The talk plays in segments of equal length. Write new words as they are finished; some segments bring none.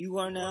You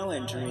are now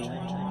entering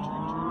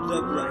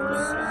the bright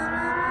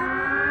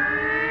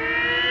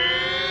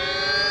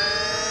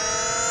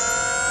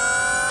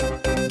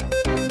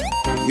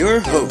side. Your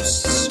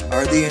hosts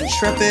are the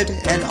intrepid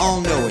and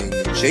all-knowing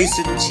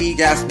Jason T.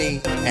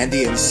 Gaffney and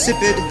the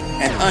insipid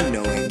and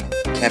unknowing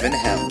Kevin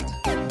Held.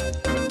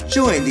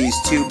 Join these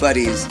two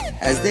buddies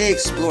as they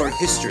explore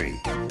history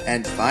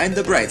and find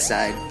the bright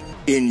side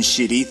in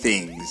shitty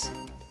things.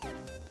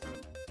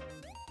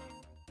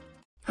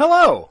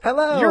 Hello!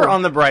 Hello! You're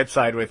on the bright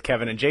side with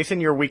Kevin and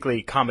Jason, your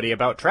weekly comedy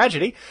about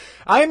tragedy.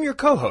 I am your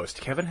co-host,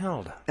 Kevin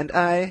Held. And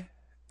I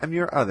am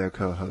your other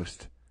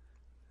co-host,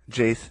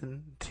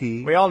 Jason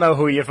T. We all know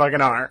who you fucking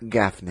are.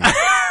 Gaffney.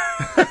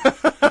 I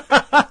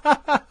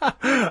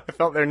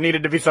felt there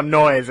needed to be some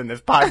noise in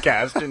this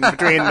podcast in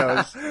between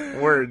those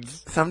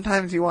words.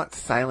 Sometimes you want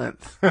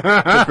silence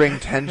to bring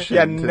tension.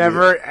 Yeah,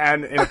 never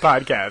and in a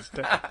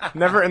podcast.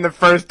 Never in the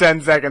first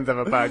 10 seconds of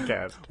a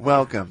podcast.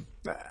 Welcome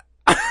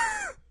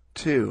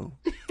to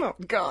Oh,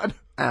 God.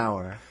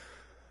 our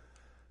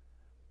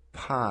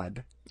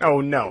pod.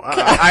 Oh, no.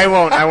 I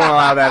won't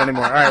allow that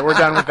anymore. All right, we're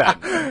done with that.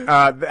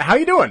 How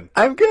you doing?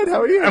 I'm good.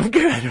 How are you? I'm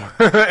good.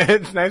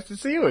 It's nice to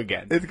see you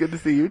again. It's good to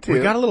see you too. We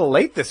got a little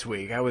late this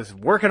week. I was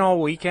working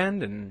all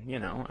weekend, and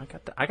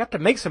I got to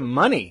make some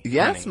money.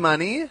 Yes,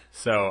 money.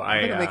 So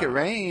I gonna make it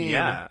rain.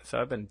 Yeah.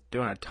 So I've been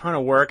doing a ton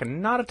of work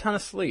and not a ton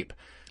of sleep.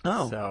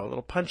 Oh, so a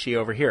little punchy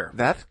over here.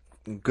 That's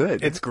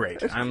good. It's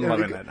great. I'm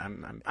loving it.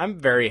 I'm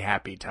very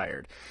happy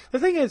tired. The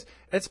thing is,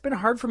 it's been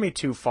hard for me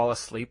to fall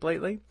asleep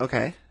lately.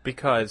 Okay.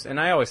 Because, and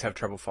I always have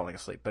trouble falling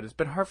asleep, but it's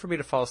been hard for me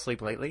to fall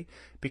asleep lately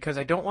because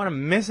I don't want to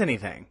miss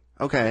anything.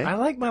 Okay. I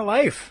like my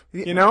life,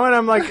 and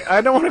I'm like,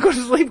 I don't want to go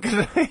to sleep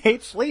because I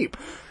hate sleep.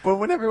 But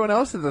when everyone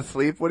else is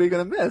asleep, what are you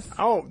going to miss?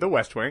 Oh, the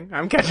West Wing.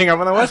 I'm catching up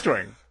on the West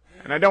Wing.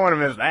 And I don't want to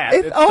miss that.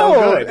 It's so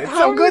good. It's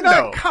so good, though.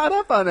 though. Caught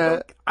up on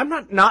it.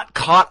 I'm not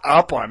caught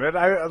up on it.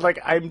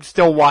 I'm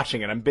still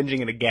watching it. I'm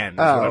binging it again.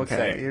 That's what I'm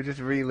saying. You're just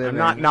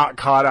reliving. I'm not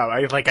caught up.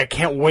 I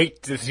can't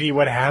wait to see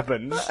what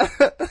happens.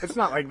 It's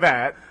not like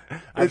that.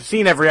 I've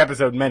seen every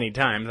episode many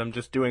times. I'm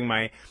just doing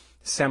my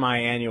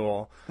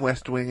semi-annual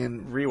West Wing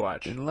and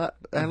rewatch.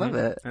 I love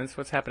it. And that's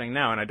what's happening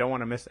now, and I don't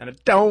want to miss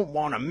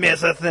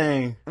a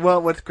thing.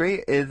 Well, what's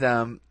great is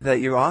that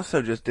you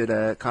also just did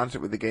a concert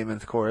with the Gay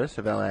Men's Chorus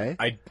of LA.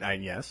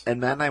 Yes. And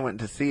Matt and I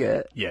went to see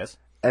it. Yes.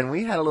 And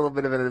we had a little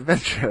bit of an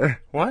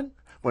adventure. What?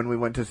 When we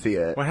went to see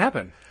it. What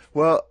happened?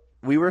 Well,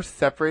 we were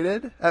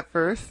separated at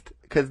first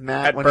because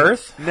Matt... At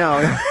birth?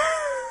 No.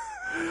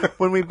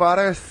 When we bought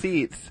our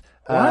seats...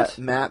 What?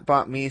 Matt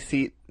bought me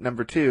seat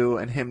number 2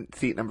 and him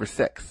seat number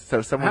 6.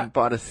 So someone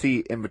bought a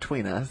seat in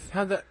between us.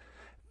 How'd that...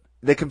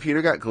 The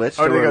computer got glitched.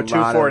 Oh, did it go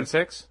 2, 4, and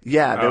 6?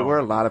 Yeah, there were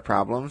a lot of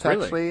problems,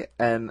 Really? actually.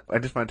 And I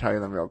just want to tell you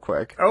them real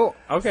quick. Oh,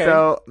 okay.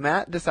 So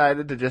Matt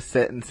decided to just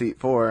sit in seat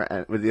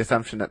 4 with the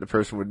assumption that the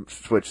person would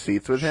switch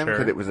seats with him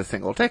because it was a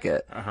single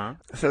ticket. Uh-huh.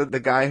 So the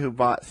guy who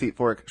bought seat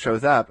 4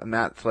 shows up, and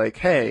Matt's like,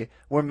 hey,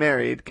 we're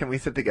married. Can we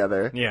sit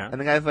together? Yeah.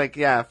 And the guy's like,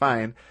 yeah,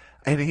 fine.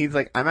 And he's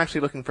like, I'm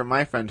actually looking for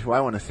my friend who I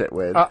want to sit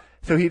with.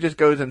 So he just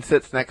goes and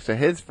sits next to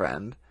his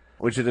friend,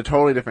 which is a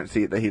totally different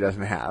seat that he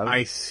doesn't have.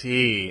 I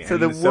see. So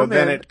So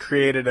then it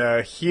created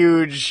a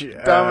huge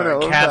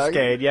domino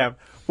cascade. Yeah.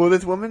 Well,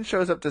 this woman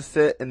shows up to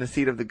sit in the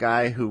seat of the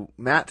guy who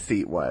Matt's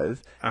seat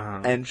was.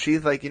 Uh-huh. And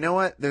she's like, you know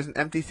what? There's an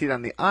empty seat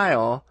on the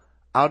aisle.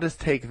 I'll just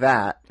take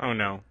that. Oh,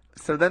 no.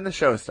 So then the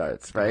show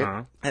starts, right?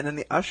 Uh-huh. And then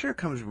the usher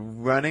comes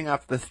running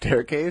up the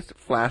staircase,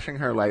 flashing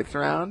her lights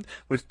around,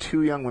 with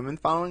 2 young women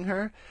following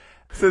her.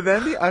 So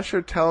then the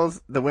usher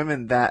tells the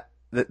women that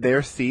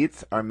their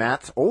seats are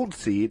Matt's old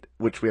seat,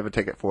 which we have a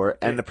ticket for,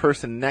 and the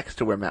person next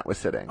to where Matt was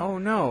sitting. Oh,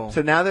 no.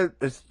 So now the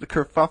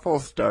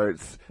kerfuffle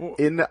starts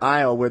in the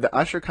aisle where the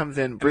usher comes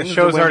in, brings the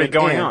show's women already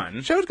going in. on.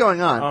 The show's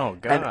going on. Oh,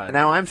 God. And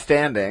now I'm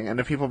standing, and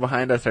the people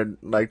behind us are,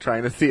 like,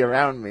 trying to see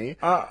around me.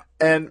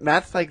 And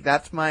Matt's like,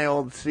 that's my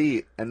old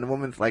seat. And the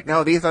woman's like,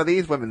 no, these are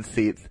these women's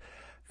seats.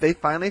 They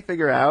finally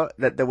figure out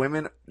that the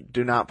women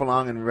do not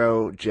belong in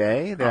row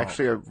J. They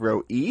actually are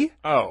row E.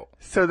 Oh.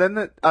 So then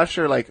the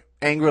usher, like,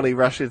 angrily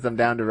rushes them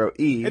down to row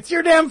E. It's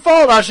your damn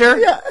fault, usher.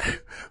 Yeah.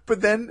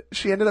 But then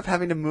she ended up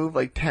having to move,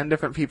 like, 10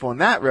 different people in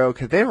that row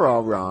because they were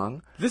all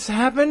wrong. This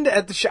happened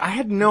at the show? I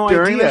had no idea.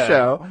 During the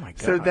show. Oh, my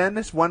God. So then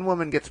this one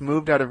woman gets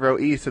moved out of row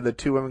E so the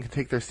 2 women can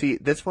take their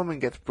seat. This woman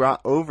gets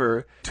brought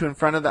over to in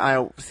front of the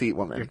aisle seat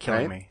woman. You're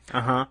killing me.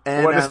 Uh-huh.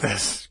 And, what is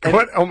this?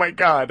 What? Oh, my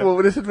God. Well,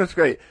 this is what's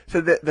great.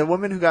 So the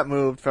woman who got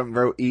moved from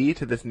row E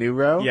to this new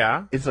row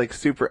is, like,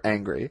 super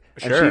angry.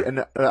 Sure. And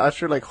the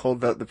usher, like,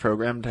 holds out the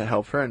program to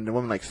help her, and the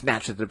woman, like,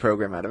 snatches the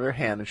program out of her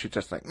hand, and she's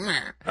just like,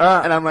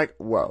 and I'm like,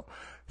 whoa.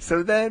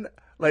 So then,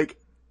 like,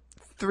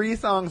 3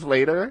 songs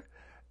later,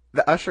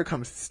 the usher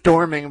comes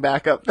storming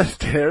back up the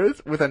stairs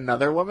with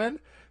another woman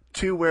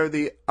to where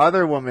the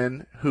other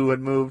woman who had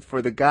moved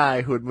for the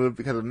guy who had moved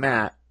because of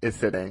Matt is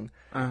sitting.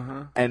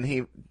 Uh-huh.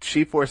 And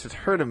she forces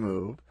her to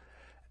move.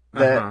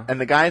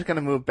 And the guy's going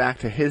to move back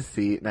to his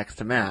seat next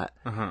to Matt.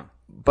 Uh-huh.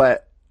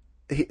 But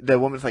the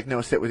woman's like, no,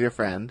 sit with your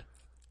friend.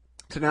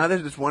 So now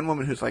there's this one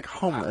woman who's like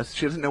homeless.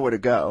 She doesn't know where to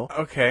go.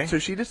 Okay. So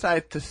she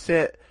decides to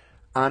sit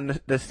on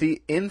the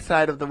seat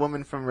inside of the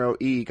woman from row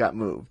E got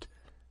moved.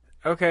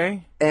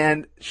 Okay.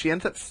 And she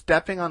ends up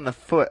stepping on the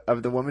foot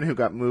of the woman who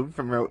got moved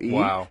from row E.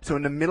 Wow. So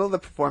in the middle of the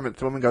performance,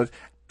 the woman goes,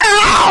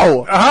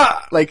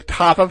 "Ow!" Like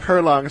top of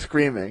her lungs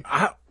screaming.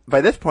 By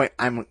this point,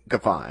 I'm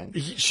guffawing.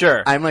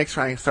 Sure. I'm like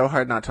trying so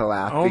hard not to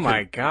laugh. Oh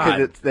my God.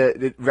 Because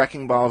the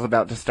Wrecking Ball's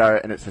about to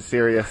start and it's a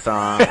serious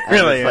song. And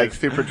really it's like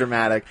super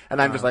dramatic.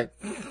 And I'm just like...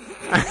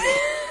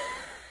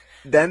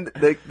 Then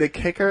the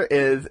kicker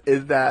is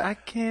that... I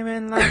came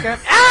in like a...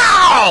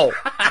 Ow!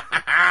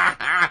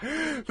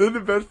 Then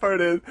the best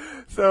part is,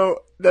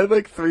 so then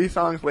like 3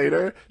 songs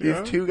later, these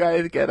 2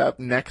 guys get up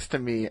next to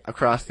me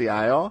across the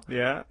aisle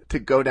to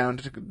go down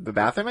to the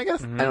bathroom, I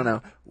guess? I don't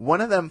know.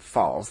 One of them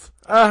falls.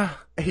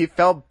 He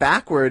fell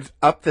backwards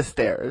up the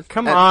stairs.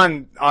 Come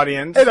on,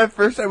 audience. And at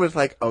first I was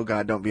like, oh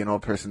God, don't be an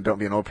old person,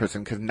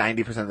 because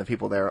 90% of the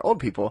people there are old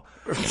people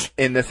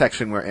in the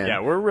section we're in. Yeah,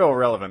 we're real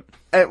relevant.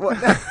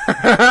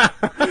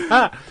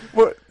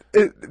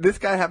 This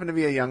guy happened to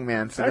be a young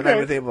man, so then I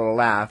was able to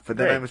laugh, but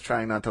then I was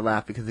trying not to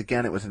laugh because,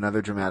 again, it was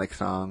another dramatic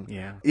song.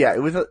 Yeah. Yeah,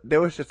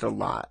 there was just a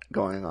lot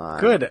going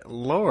on. Good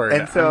Lord.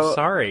 And so, I'm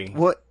sorry.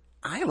 Well,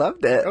 I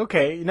loved it.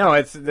 Okay. No,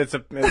 it was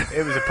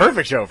a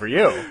perfect show for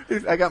you.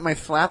 I got my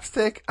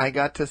slapstick. I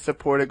got to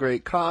support a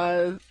great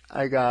cause.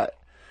 I got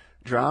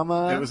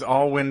drama. It was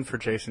all win for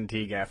Jason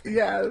T. Gaffney.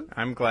 Yeah.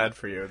 I'm glad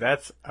for you.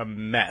 That's a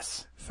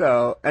mess.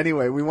 So,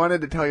 anyway, we wanted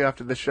to tell you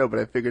after the show, but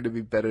I figured it'd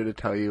be better to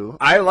tell you.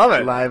 I love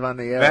it. Live on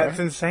the air. That's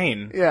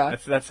insane. Yeah.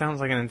 That sounds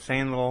like an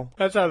insane little...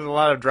 That sounds a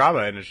lot of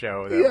drama in a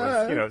show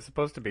that was,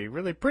 supposed to be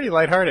really pretty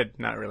lighthearted.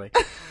 Not really.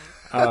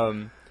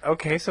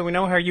 Okay, so we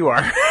know how you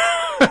are.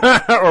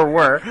 Or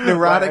were.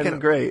 Neurotic and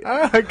great.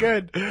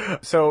 Good.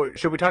 So,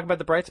 should we talk about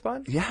the bright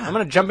spot? Yeah. I'm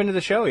going to jump into the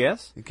show,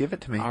 yes? Give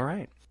it to me. All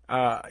right.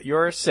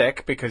 You're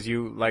sick because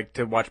you like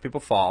to watch people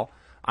fall.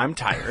 I'm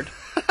tired.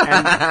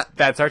 And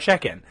that's our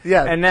check-in.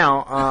 Yeah. And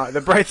now,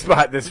 the bright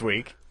spot this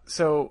week.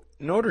 So,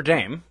 Notre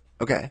Dame.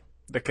 Okay.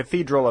 The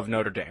Cathedral of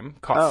Notre Dame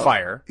caught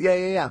fire.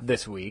 Yeah.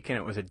 This week, and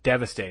it was a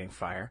devastating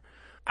fire.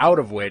 Out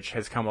of which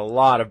has come a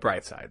lot of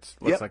bright sides.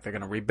 Looks like they're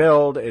going to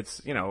rebuild.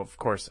 It's, of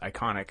course,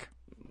 iconic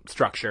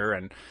structure,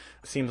 and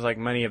it seems like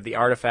many of the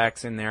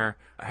artifacts in there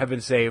have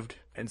been saved.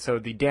 And so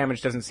the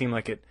damage doesn't seem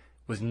like it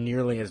was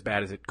nearly as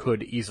bad as it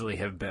could easily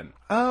have been.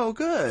 Oh,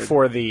 good.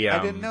 For the I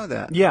didn't know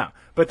that. Yeah,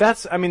 but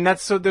that's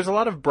so there's a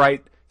lot of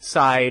bright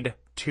side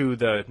to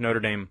the Notre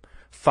Dame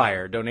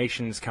fire.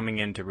 Donations coming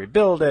in to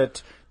rebuild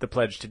it, the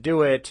pledge to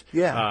do it,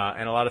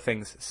 and a lot of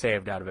things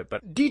saved out of it.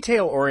 But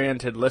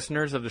detail-oriented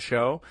listeners of the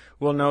show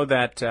will know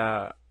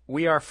that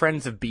we are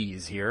friends of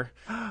bees here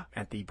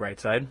at the Bright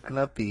Side. I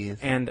love bees.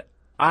 And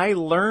I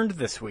learned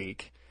this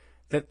week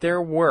that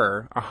there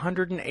were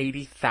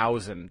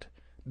 180,000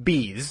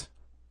 bees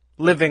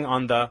living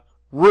on the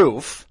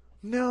roof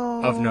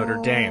of Notre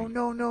Dame.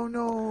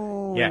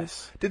 No.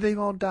 Yes. Did they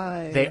all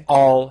die? They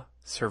all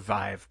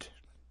survived.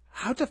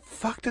 How the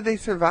fuck did they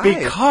survive?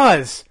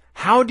 Because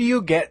how do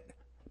you get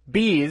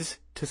bees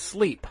to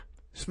sleep?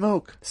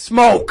 Smoke.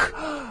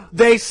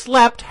 They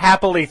slept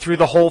happily through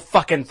the whole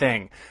fucking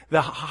thing.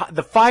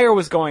 The fire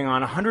was going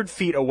on 100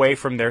 feet away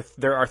from there.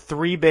 There are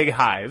 3 big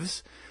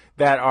hives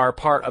that are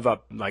part of a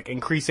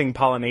increasing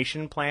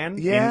pollination plan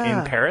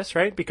in Paris,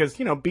 right? Because,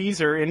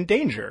 bees are in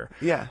danger.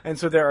 Yeah. And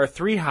so there are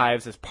 3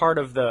 hives as part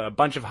of a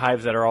bunch of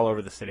hives that are all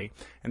over the city.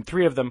 And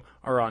 3 of them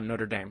are on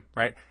Notre Dame,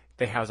 right?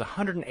 They house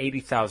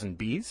 180,000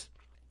 bees.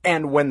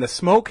 And when the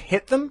smoke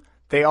hit them,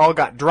 they all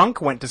got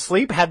drunk, went to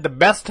sleep, had the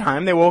best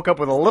time. They woke up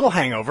with a little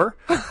hangover.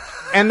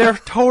 And they're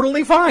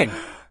totally fine.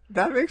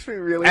 That makes me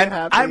really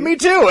happy. Me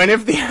too. And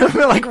if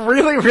I'm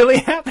really, really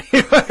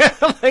happy.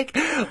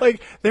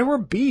 There were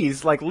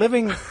bees,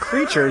 living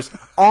creatures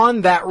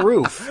on that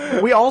roof.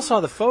 We all saw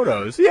the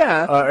photos.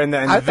 Yeah. And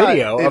the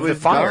video of the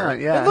fire.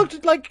 Gone, yeah. It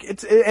looked like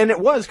and it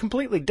was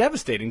completely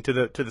devastating to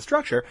the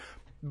structure.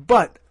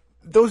 But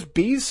those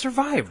bees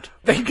survived.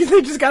 They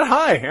just got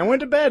high and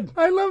went to bed.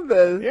 I love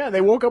this. Yeah, they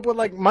woke up with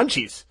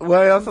munchies.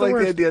 Well, I also like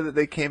the idea that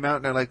they came out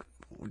and they're like,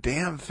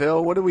 damn,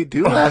 Phil, what did we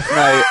do last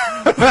night?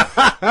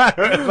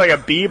 It's like a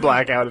bee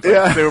blackout.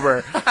 It's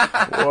super.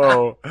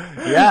 Whoa.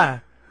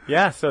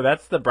 Yeah, so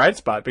that's the bright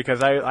spot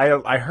because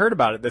I heard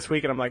about it this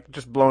week and I'm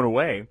just blown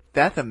away.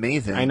 That's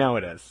amazing. I know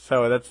it is.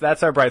 So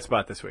that's our bright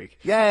spot this week.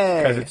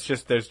 Yay. Because it's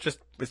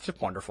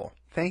just wonderful.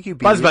 Thank you,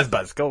 bees.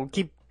 Buzz. Go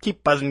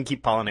keep buzzing,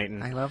 keep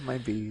pollinating. I love my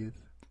bees.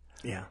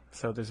 Yeah,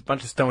 so there's a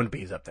bunch of stoned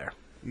bees up there.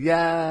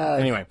 Yeah.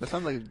 Anyway. That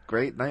sounds like a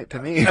great night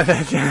to me.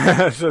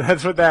 So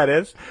that's what that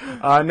is.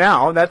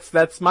 Now,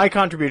 that's my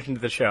contribution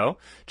to the show.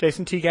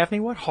 Jason T. Gaffney,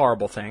 what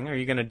horrible thing are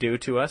you going to do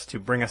to us to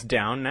bring us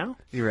down now?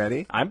 You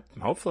ready?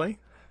 Hopefully.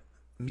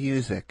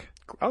 Music.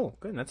 Oh,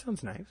 good. That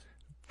sounds nice.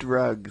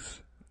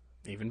 Drugs.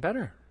 Even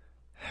better.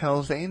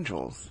 Hell's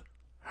Angels.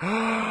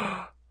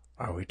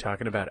 Are we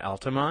talking about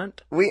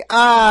Altamont? We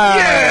are!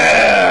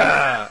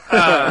 Yeah!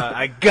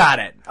 I got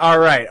it. All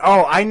right.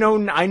 Oh, I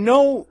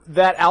know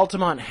that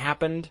Altamont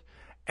happened,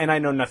 and I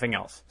know nothing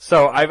else.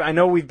 So I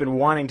know we've been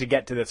wanting to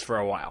get to this for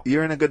a while.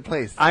 You're in a good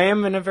place. I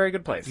am in a very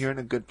good place. You're in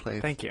a good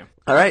place. Thank you.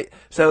 All right.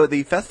 So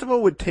the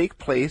festival would take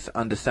place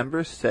on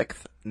December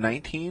 6th,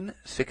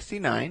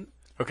 1969.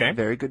 Okay.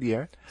 Very good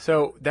year.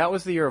 So that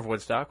was the year of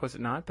Woodstock, was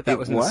it not? But that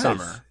was in the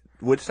summer.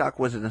 Woodstock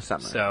was in the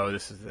summer. So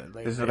this is the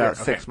later. This is about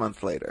 6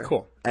 months later.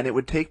 Cool. And it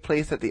would take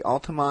place at the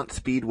Altamont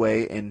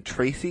Speedway in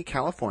Tracy,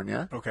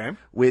 California. Okay.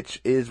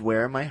 Which is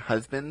where my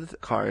husband's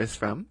car is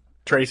from.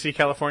 Tracy,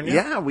 California?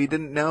 Yeah, we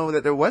didn't know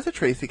that there was a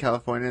Tracy,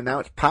 California, and now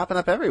it's popping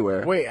up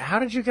everywhere. Wait, how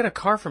did you get a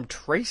car from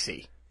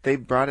Tracy? They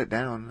brought it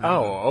down.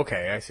 Oh,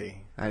 okay, I see.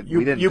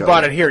 You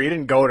bought it here. You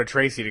didn't go to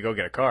Tracy to go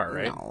get a car,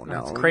 right? No.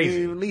 That's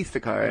crazy. You leased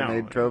a car, and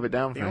they drove it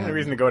down for The only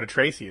reason to go to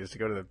Tracy is to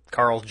go to the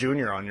Carl's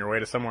Jr. on your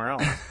way to somewhere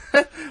else.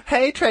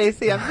 Hey,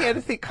 Tracy, I'm here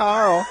to see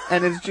Carl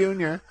and his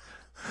junior.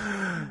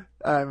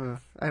 I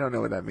don't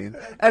know what that means.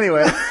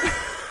 Anyway.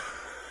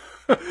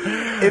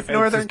 It's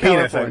Northern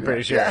California. Penis, I'm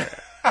pretty sure. Yeah.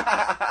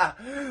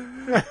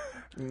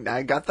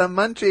 I got the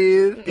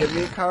munchies. Give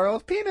me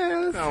Carl's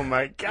penis. Oh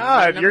my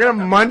God. You're going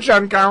to munch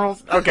on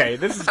Carl's? Okay,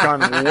 this has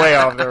gone way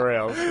off the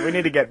rails. We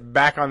need to get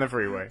back on the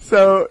freeway.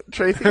 So,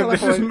 Tracy,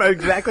 California. This is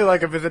exactly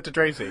like a visit to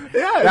Tracy.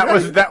 Yeah,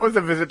 that was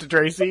a visit to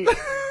Tracy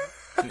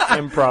in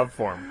improv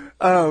form.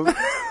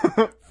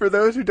 For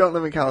those who don't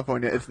live in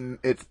California,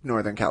 it's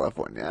Northern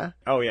California.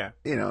 Oh, yeah.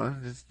 You know,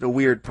 it's the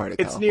weird part of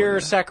California. It's near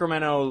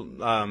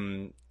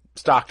Sacramento,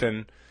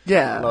 Stockton.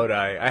 Yeah.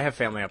 Lodi. I have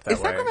family up that way. Is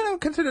Sacramento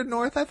considered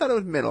north? I thought it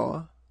was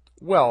middle.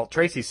 Well,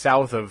 Tracy's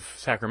south of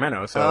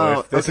Sacramento,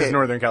 so if this is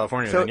Northern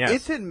California, so then yes.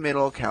 It's in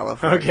middle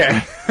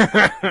California.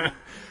 Okay.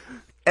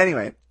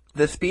 Anyway,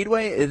 the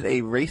Speedway is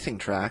a racing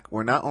track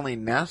where not only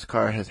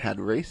NASCAR has had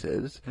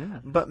races,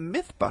 but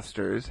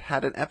Mythbusters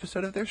had an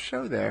episode of their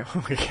show there.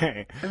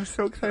 Okay. I'm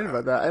so excited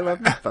about that. I love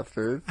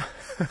Mythbusters.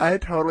 I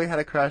totally had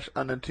a crush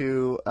on the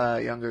two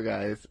younger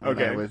guys when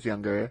I was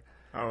younger.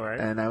 All right.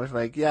 And I was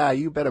like, yeah,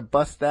 you better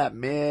bust that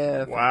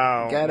myth.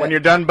 Wow. When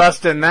you're done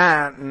busting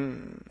that.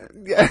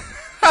 Yeah.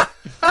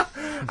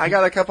 I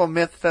got a couple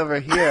myths over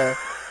here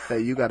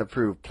that you got to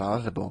prove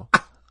plausible.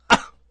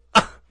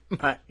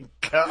 My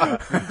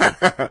God.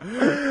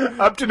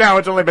 Up to now,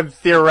 it's only been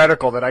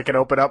theoretical that I can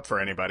open up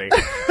for anybody.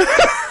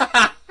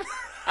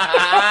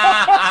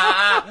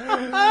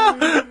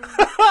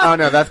 Oh,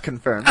 no, that's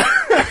confirmed.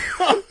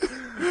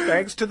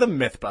 Thanks to the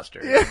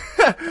Mythbusters.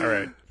 Yeah. All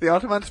right. The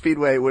Altamont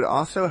Speedway would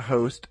also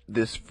host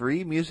this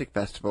free music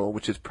festival,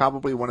 which is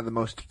probably one of the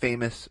most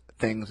famous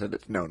things that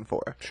it's known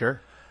for.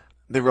 Sure.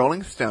 The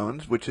Rolling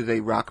Stones, which is a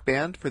rock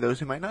band, for those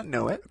who might not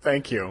know it.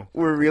 Thank you.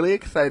 We're really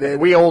excited.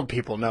 We old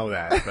people know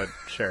that, but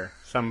sure.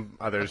 Some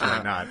others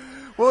might not.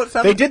 Well,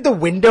 they did the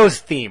Windows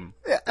theme.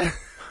 Yeah.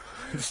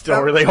 It's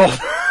still really old.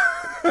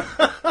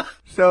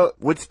 So,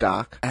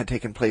 Woodstock had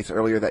taken place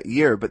earlier that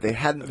year, but they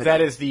hadn't... That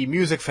is the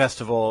music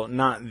festival,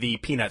 not the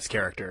Peanuts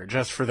character,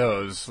 just for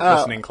those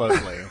listening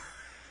closely.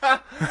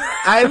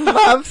 I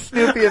love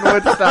Snoopy and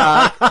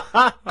Woodstock.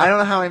 I don't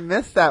know how I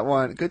missed that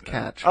one. Good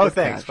catch. Oh, Good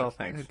thanks. Catch. Well,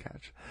 thanks. Good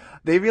catch.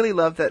 They really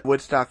loved that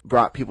Woodstock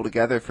brought people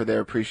together for their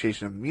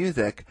appreciation of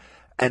music,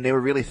 and they were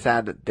really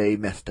sad that they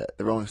missed it.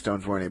 The Rolling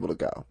Stones weren't able to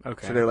go.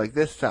 Okay. So they're like,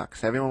 this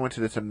sucks. Everyone went to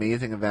this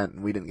amazing event,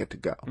 and we didn't get to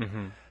go.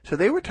 Mm-hmm. So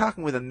they were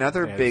talking with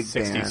another big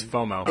 60s band.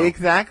 FOMO.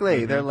 Exactly.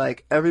 Mm-hmm. They're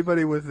like,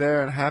 everybody was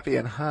there and happy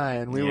and high,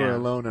 and we were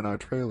alone in our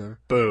trailer.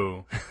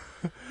 Boo.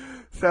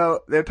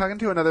 So they're talking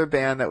to another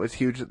band that was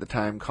huge at the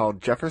time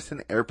called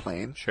Jefferson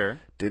Airplane. Sure.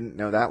 Didn't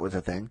know that was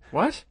a thing.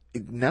 What?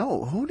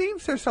 No. Who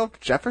names themselves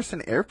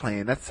Jefferson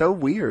Airplane? That's so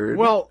weird.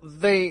 Well,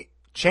 they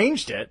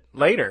changed it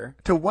later.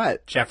 To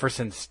what?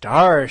 Jefferson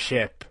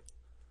Starship.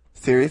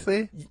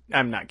 Seriously?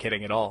 I'm not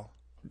kidding at all.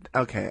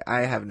 Okay,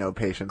 I have no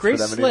patience Grace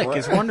for them Slick anymore.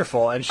 is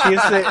wonderful, and she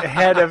is the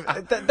head of...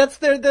 That's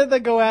the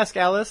Go Ask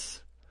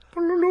Alice.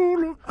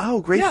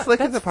 Oh, Grace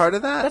Slick is a part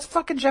of that? That's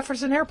fucking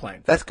Jefferson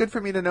Airplane. That's good for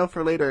me to know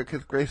for later,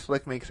 because Grace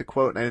Slick makes a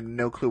quote, and I had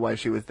no clue why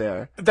she was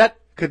there.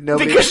 Could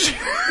nobody... Because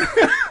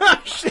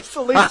she's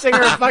the lead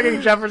singer of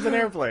fucking Jefferson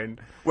Airplane.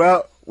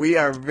 Well, we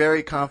are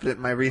very confident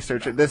in my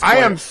research at this point. I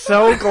am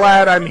so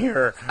glad I'm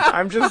here.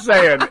 I'm just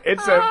saying,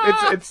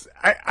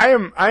 I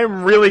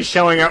am really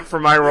showing up for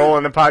my role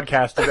in the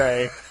podcast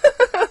today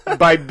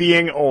by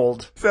being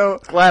old. So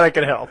glad I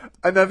could help.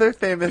 Another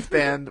famous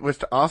band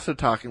was also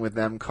talking with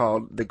them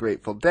called The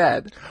Grateful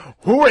Dead.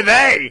 Who are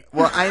they?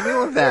 Well, I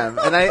knew of them,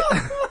 and I...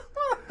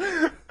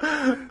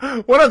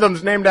 One of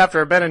them's named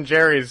after a Ben &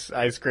 Jerry's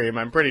ice cream,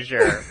 I'm pretty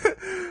sure.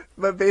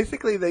 But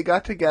basically, they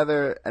got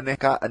together and they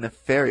got a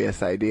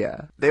nefarious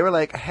idea. They were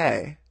like,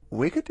 hey,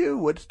 we could do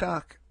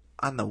Woodstock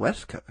on the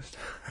West Coast.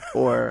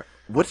 Or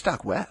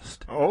Woodstock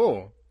West.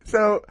 Oh.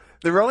 So,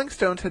 the Rolling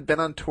Stones had been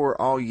on tour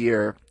all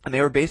year, and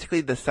they were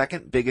basically the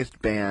second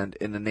biggest band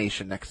in the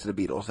nation next to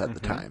the Beatles at the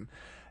time.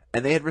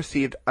 And they had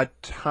received a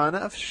ton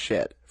of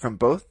shit from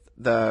both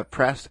the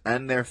press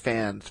and their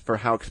fans for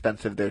how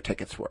expensive their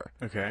tickets were.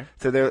 Okay.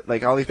 So they're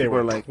like, all these people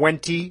were like...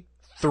 $23,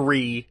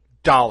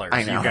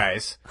 I know. you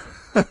guys.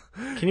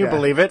 Can you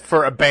believe it?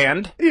 For a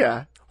band?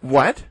 Yeah.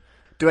 What?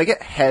 Do I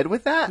get head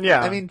with that? Yeah.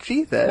 I mean,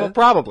 Jesus. Well,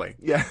 probably.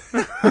 Yeah.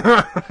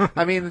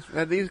 I mean,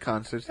 at these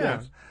concerts,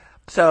 yes.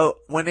 So,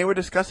 when they were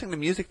discussing the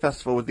music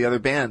festival with the other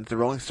bands, the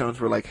Rolling Stones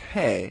were like,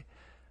 hey,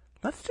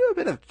 let's do a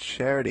bit of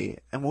charity,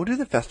 and we'll do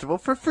the festival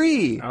for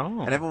free.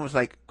 Oh. And everyone was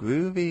like,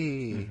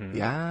 groovy. Mm-hmm.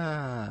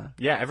 Yeah.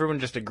 Yeah, everyone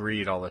just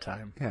agreed all the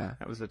time. Yeah.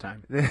 That was the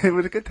time. It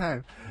was a good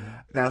time.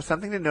 Now,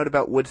 something to note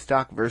about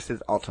Woodstock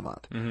versus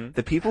Altamont.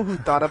 The people who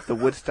thought up the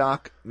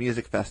Woodstock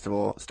Music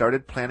Festival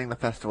started planning the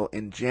festival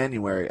in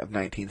January of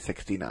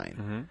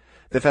 1969.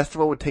 The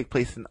festival would take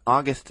place in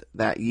August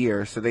that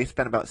year, so they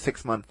spent about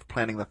 6 months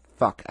planning the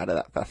fuck out of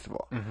that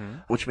festival,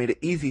 which made it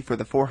easy for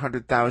the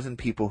 400,000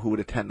 people who would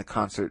attend the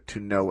concert to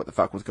know what the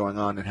fuck was going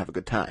on and have a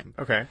good time.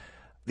 Okay.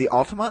 The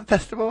Altamont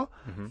Festival,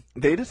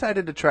 they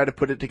decided to try to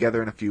put it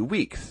together in a few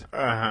weeks.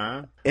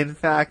 In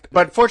fact...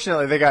 But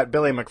fortunately, they got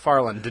Billy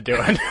McFarland to do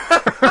it.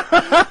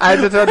 I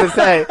just wanted to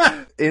say,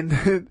 in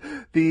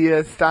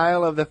the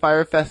style of the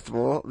Fire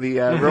Festival, the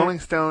Rolling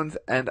Stones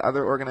and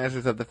other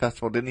organizers of the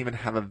festival didn't even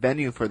have a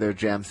venue for their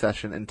jam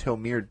session until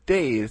mere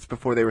days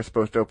before they were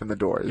supposed to open the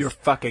doors. You're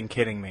fucking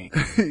kidding me.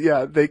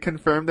 Yeah, they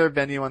confirmed their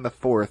venue on the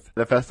 4th.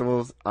 The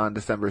festival's on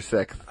December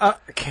 6th.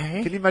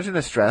 Okay. Can you imagine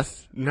the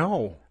stress?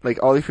 No.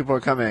 Like, all these people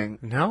are coming.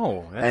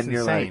 No, that's and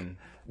you're insane. Like,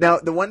 now,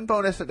 the one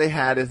bonus that they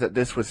had is that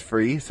this was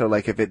free, so,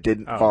 like, if it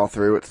didn't fall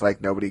through, it's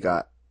like nobody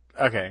got...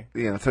 Okay.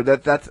 You know, so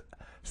that's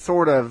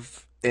sort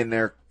of in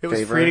their favor. It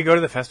was free to go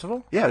to the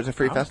festival? Yeah, it was a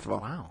free festival.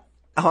 Wow.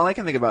 All I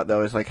can think about,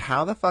 though, is, like,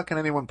 how the fuck can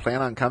anyone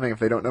plan on coming if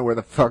they don't know where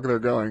the fuck they're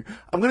going?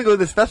 I'm gonna go to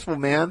this festival,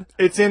 man.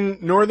 It's in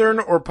northern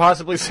or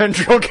possibly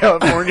central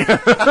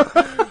California.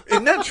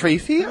 Isn't that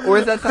Tracy? Or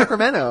is that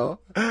Sacramento?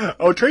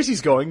 Oh,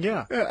 Tracy's going,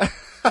 yeah.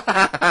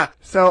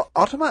 So,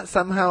 Altamont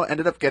somehow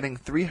ended up getting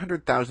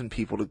 300,000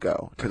 people to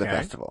go to the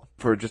festival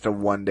for just a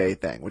one-day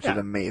thing, which is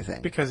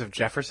amazing. Because of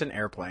Jefferson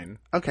Airplane.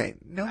 Okay,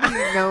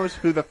 nobody knows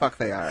who the fuck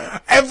they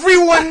are.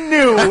 Everyone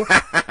knew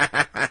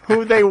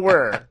who they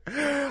were.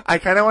 I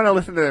kind of want to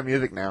listen to their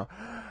music now.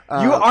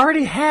 You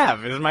already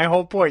have, is my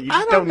whole point. You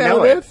just don't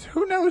know this. it.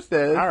 Who knows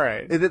this? All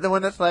right. Is it the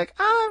one that's like,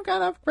 I've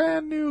got a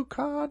brand new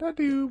car, I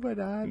do, but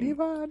I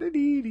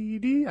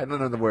don't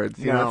know the words.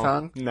 You know that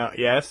song? No,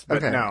 yes,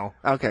 but no.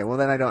 Okay, well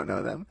then I don't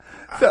know them.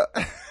 So...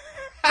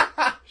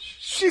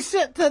 She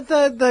said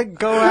the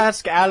go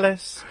ask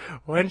Alice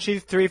when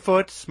she's 3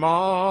 foot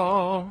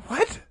small.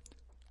 What?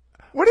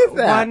 What is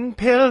that? One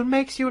pill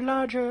makes you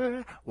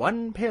larger,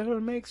 one pill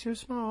makes you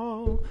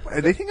small. Are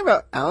they thinking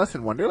about Alice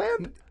in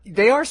Wonderland?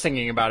 They are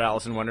singing about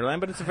Alice in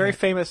Wonderland, but it's a very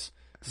famous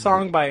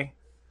song by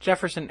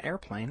Jefferson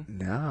Airplane.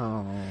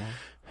 No.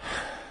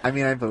 I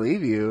mean, I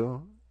believe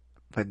you,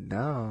 but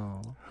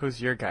no.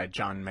 Who's your guy,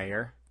 John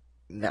Mayer?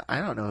 No, I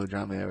don't know who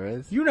John Mayer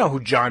is. You know who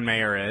John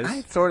Mayer is.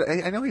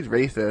 I know he's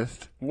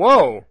racist.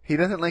 Whoa. He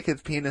doesn't like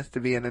his penis to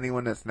be in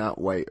anyone that's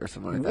not white or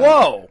something like that.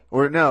 Whoa.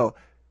 Or no.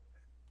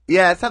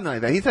 Yeah, something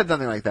like that. He said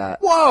something like that.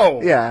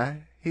 Whoa. Yeah,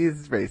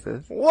 he's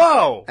racist.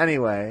 Whoa.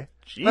 Anyway.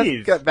 Jeez.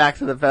 Let's get back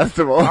to the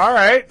festival. All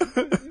right.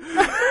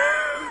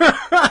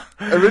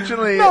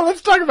 Originally... No,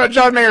 let's talk about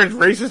John Mayer's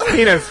racist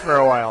penis for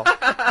a while.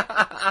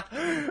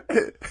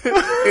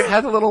 It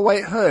has a little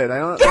white hood. I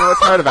don't know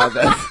what's hard about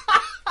this.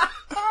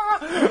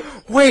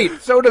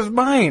 Wait, so does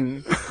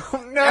mine.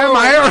 No. Am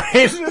I a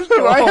racist?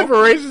 Do I have a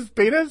racist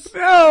penis?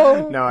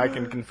 No. No, I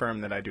can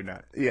confirm that I do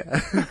not. Yeah.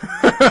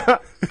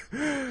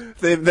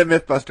 The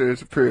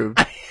Mythbusters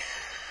approved.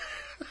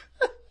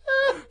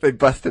 They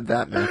busted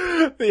that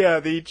myth. Yeah,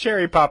 the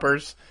cherry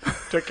poppers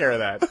took care of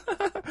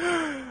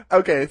that.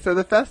 Okay, so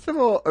the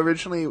festival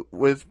originally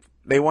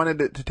they wanted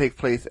it to take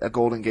place at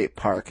Golden Gate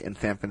Park in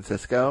San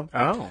Francisco.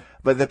 Oh.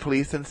 But the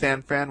police in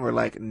San Fran were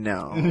like,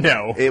 no.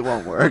 No. It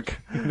won't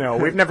work. No,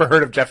 we've never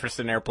heard of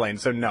Jefferson Airplane,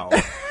 so no.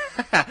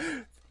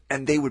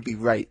 And they would be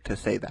right to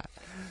say that.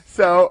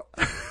 So...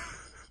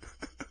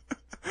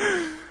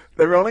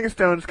 The Rolling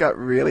Stones got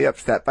really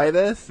upset by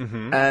this,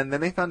 and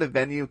then they found a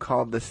venue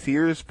called the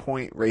Sears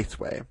Point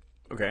Raceway.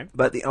 Okay.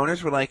 But the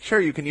owners were like,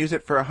 sure, you can use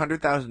it for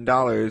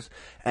 $100,000,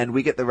 and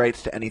we get the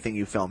rights to anything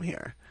you film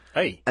here.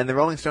 Hey. And the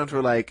Rolling Stones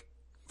were like,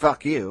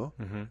 fuck you,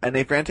 and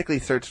they frantically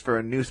searched for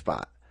a new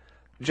spot.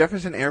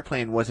 Jefferson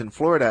Airplane was in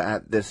Florida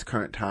at this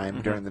current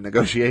time during the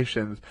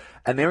negotiations,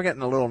 and they were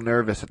getting a little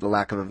nervous at the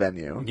lack of a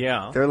venue.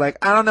 Yeah. They're like,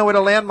 I don't know where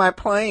to land my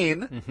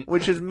plane,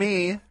 which is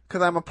me,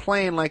 because I'm a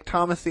plane like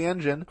Thomas the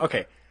Engine.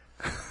 Okay.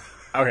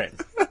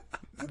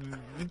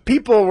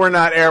 People were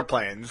not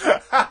airplanes.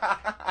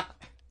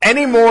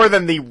 Any more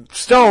than the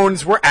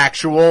Stones were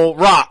actual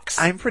rocks.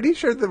 I'm pretty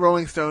sure the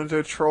Rolling Stones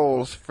are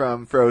trolls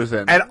from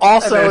Frozen. And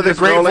also the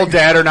Grateful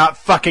Dead are not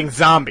fucking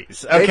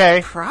zombies, okay?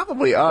 They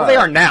probably are. Well, they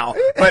are now,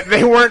 but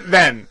they weren't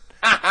then,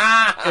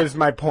 is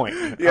my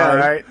point. Yeah. All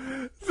right?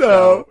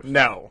 So,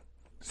 no.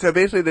 So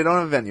basically they don't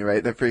have a venue,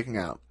 right? They're freaking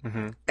out.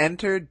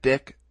 Enter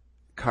Dick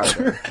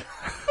Carter.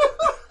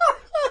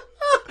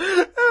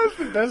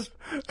 That's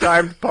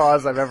timed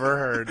pause I've ever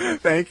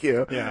heard. Thank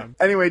you. Yeah.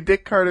 Anyway,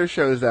 Dick Carter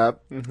shows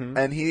up,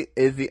 and he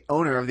is the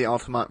owner of the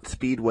Altamont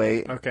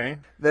Speedway. Okay.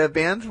 The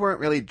bands weren't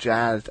really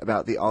jazzed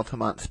about the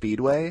Altamont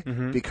Speedway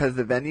because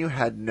the venue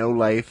had no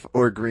life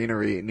or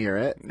greenery near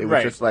it. It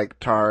was just like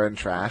tar and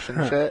trash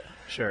and shit.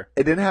 Sure.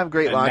 It didn't have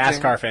great lodging.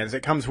 NASCAR fans.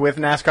 It comes with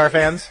NASCAR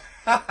fans?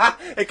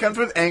 It comes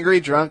with angry,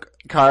 drunk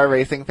car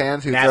racing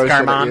fans who throw NASCAR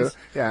shit moms? at you.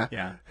 Yeah.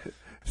 Yeah.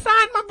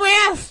 Sign my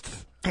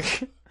breasts!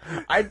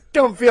 I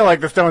don't feel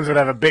like the Stones would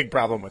have a big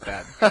problem with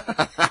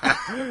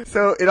that.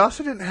 So it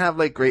also didn't have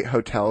like great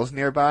hotels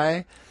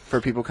nearby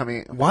for people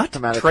coming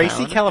from out of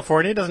Tracy, town.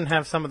 California doesn't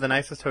have some of the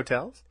nicest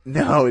hotels?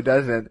 No, it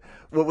doesn't.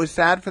 What was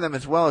sad for them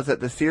as well is that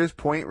the Sears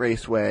Point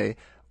Raceway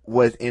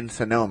was in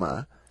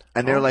Sonoma.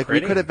 And they're like,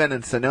 pretty. we could have been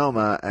in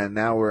Sonoma, and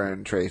now we're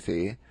in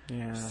Tracy.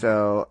 Yeah.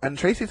 So, and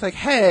Tracy's like,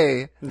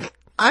 hey,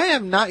 I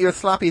am not your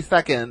sloppy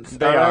seconds.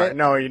 They are.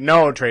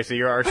 No, Tracy,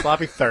 you're our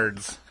sloppy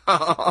thirds.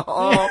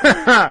 Oh,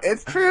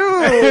 it's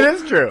true. It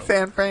is true.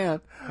 San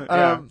Fran.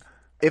 Yeah.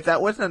 If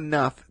that wasn't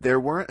enough, there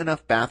weren't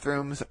enough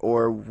bathrooms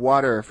or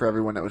water for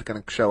everyone that was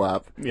going to show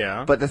up.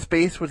 Yeah. But the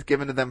space was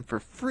given to them for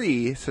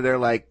free, so they're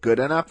like, good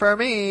enough for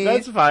me.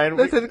 That's fine.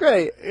 This is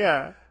great.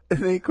 Yeah.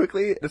 And they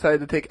quickly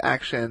decided to take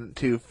action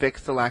to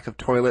fix the lack of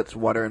toilets,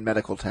 water, and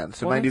medical tents.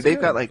 So mind you, that's they've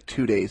good. got like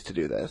 2 days to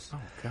do this. Oh,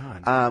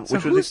 God. So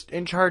Which was who's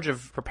in charge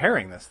of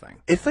preparing this thing?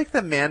 It's like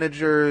the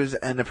managers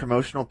and the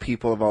promotional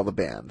people of all the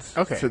bands.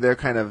 Okay. So they're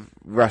kind of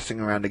rushing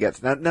around to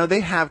get... Now they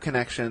have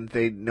connections.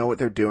 They know what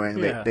they're doing.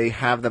 Yeah. They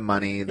have the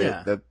money.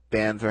 The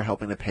bands are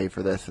helping to pay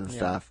for this and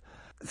stuff.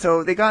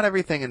 So they got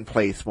everything in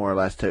place, more or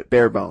less, to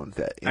bare bones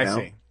it. You know? I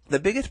see. The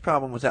biggest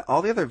problem was that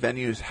all the other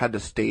venues had to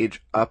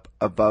stage up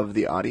above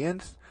the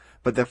audience,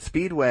 but the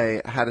Speedway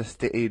had a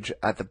stage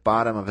at the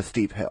bottom of a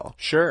steep hill.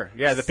 Sure.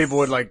 Yeah, the people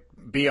would, like,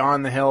 be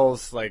on the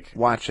hills, like...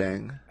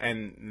 Watching.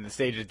 And the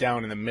stage is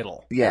down in the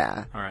middle.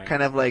 Yeah. All right.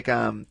 Kind of like...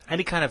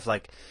 Any kind of,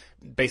 like,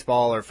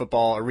 baseball or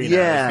football arena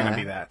is going to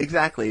be that.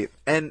 Exactly.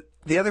 And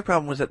the other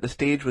problem was that the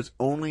stage was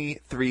only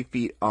 3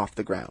 feet off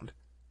the ground.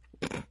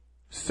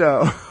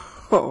 So,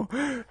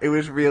 it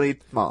was really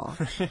small.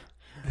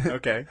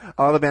 Okay.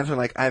 All the bands were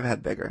like, I've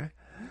had bigger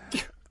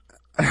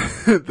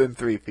than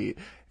 3 feet.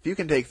 If you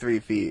can take 3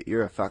 feet,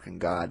 you're a fucking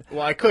god.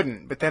 Well, I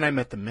couldn't, but then I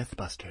met the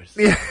Mythbusters.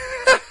 Yeah.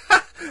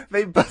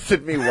 They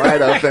busted me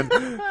wide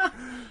open.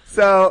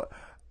 So,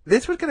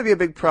 this was going to be a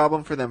big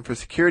problem for them for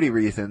security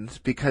reasons,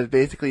 because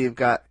basically you've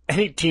got...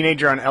 Any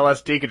teenager on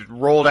LSD could just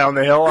roll down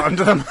the hill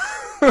onto them.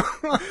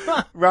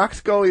 Rock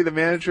Scully, the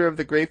manager of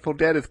the Grateful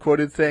Dead, is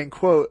quoted saying,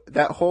 quote,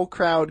 that whole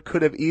crowd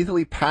could have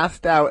easily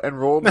passed out and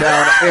rolled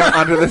down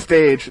onto the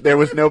stage. There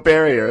was no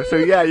barrier. So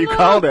yeah, you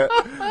called it.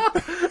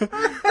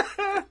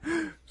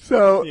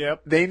 So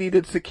they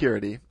needed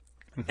security.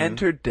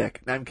 Enter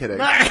Dick. No, I'm kidding.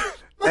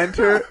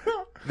 Enter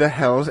the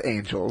Hells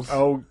Angels.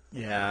 Oh,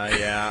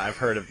 yeah, I've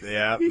heard of,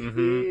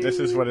 This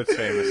is what it's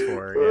famous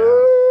for,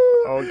 yeah.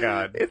 Oh,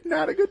 God. It's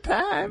not a good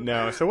time.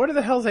 No, so what are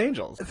the Hells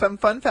Angels? Some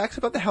fun facts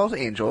about the Hells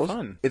Angels.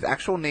 Fun. Its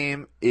actual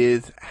name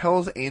is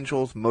Hells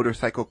Angels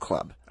Motorcycle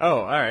Club.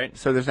 Oh, all right.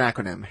 So there's an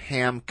acronym,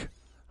 HAMC,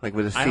 like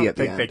with a C I at don't the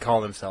think end. they call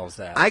themselves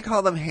that. I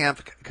call them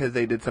HAMC because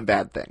they did some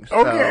bad things.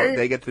 Okay. So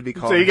they get to be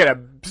called... So you get a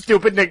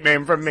stupid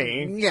nickname from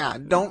me. Yeah,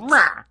 don't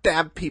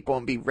stab people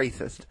and be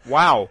racist.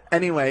 Wow.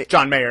 Anyway...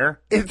 John Mayer.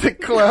 It's a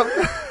club...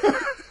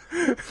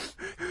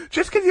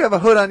 Just because you have a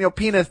hood on your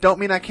penis don't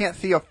mean I can't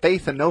see your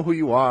face and know who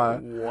you are.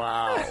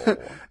 Wow.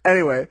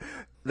 Anyway,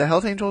 the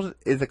Hells Angels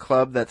is a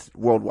club that's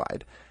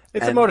worldwide.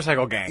 It's a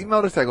motorcycle gang.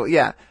 Motorcycle,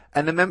 yeah.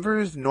 And the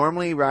members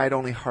normally ride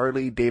only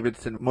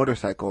Harley-Davidson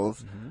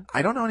motorcycles.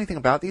 I don't know anything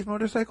about these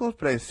motorcycles,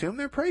 but I assume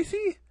they're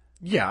pricey?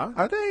 Yeah.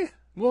 Are they?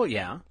 Well,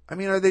 yeah. I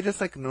mean, are they just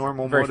like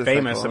normal Very motorcycles?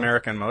 famous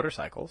American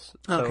motorcycles.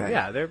 So, Okay.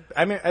 yeah,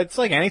 it's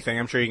like anything.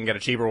 I'm sure you can get a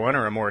cheaper one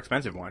or a more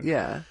expensive one.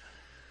 Yeah.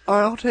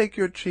 I'll take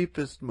your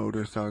cheapest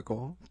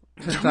motorcycle.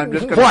 Since I'm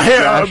just gonna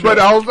crash but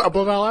it.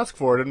 I'll ask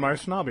for it in my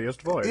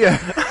snobbiest voice. Yeah.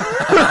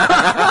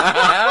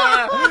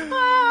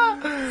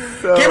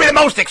 So, Give me the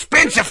most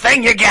expensive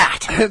thing you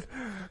got.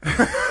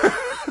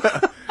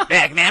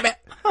 Dagnabbit.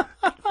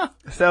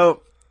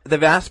 So, the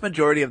vast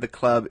majority of the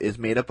club is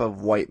made up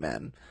of white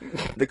men.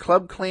 The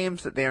club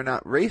claims that they are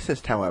not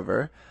racist,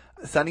 however.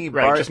 Sonny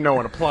Just no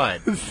one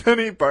applied.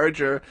 Sonny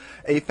Barger,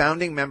 a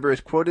founding member,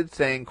 is quoted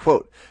saying,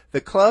 quote,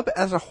 the club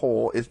as a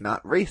whole is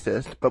not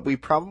racist, but we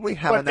probably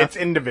have But enough... its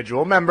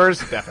individual members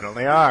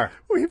definitely are.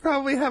 We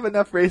probably have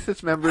enough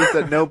racist members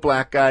that no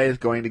black guy is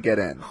going to get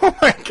in. Oh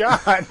my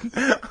god.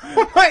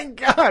 Oh my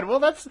god. Well,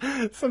 that's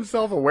some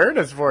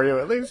self-awareness for you,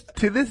 at least.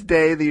 To this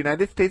day, the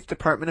United States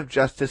Department of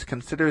Justice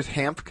considers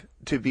HAMP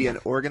to be an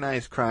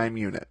organized crime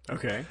unit.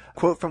 Okay.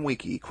 Quote from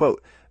Wiki,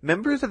 quote,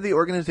 members of the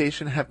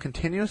organization have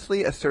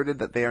continuously asserted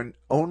that they are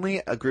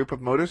only a group of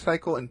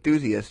motorcycle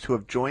enthusiasts who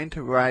have joined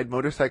to ride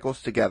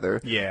motorcycles together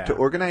to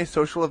organize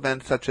social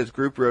events such as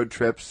group road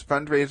trips,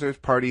 fundraisers,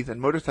 parties, and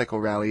motorcycle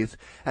rallies,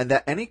 and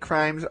that any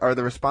crimes are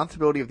the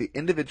responsibility of the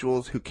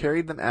individuals who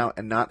carried them out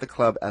and not the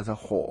club as a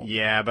whole.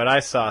 Yeah, but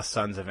I saw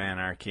Sons of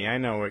Anarchy. I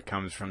know it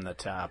comes from the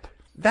top.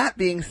 That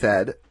being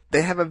said,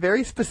 They have a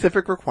very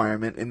specific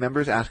requirement in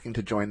members asking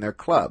to join their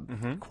club.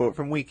 Mm-hmm. Quote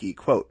from Wiki,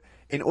 quote,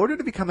 "In order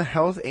to become a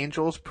Hells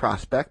Angels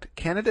prospect,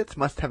 candidates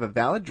must have a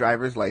valid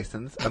driver's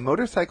license, a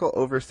motorcycle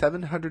over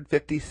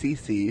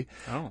 750cc,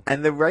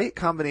 and the right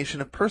combination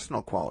of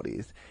personal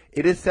qualities.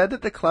 It is said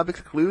that the club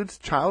excludes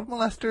child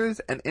molesters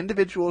and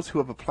individuals who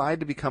have applied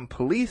to become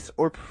police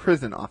or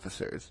prison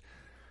officers."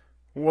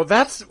 Well,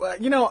 that's,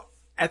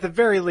 at the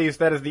very least,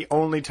 that is the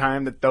only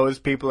time that those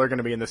people are going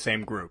to be in the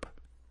same group.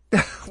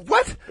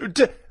 What?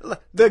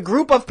 The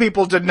group of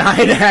people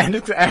denied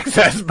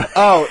access by,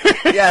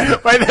 yeah.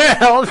 by the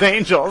Hells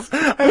Angels.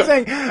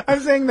 I'm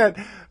saying that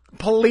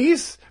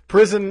police,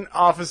 prison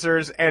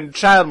officers, and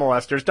child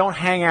molesters don't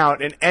hang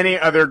out in any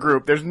other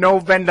group. There's no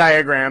Venn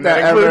diagram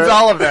that includes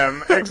all of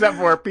them, except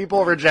for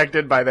people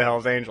rejected by the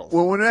Hells Angels.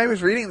 Well, when I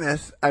was reading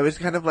this, I was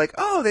kind of like,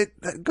 good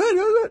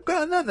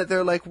on them, that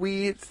they're like,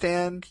 we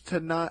stand to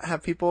not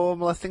have people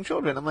molesting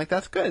children. I'm like,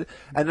 that's good.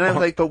 And then I was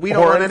like, but we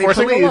don't want any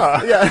police.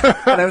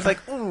 Yeah. And I was like,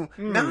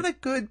 not a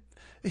good...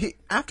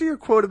 after your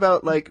quote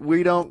about, like,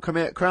 we don't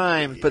commit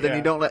crimes, but then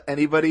you don't let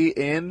anybody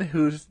in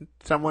who's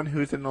someone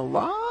who's in the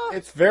law?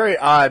 It's very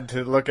odd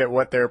to look at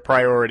what their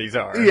priorities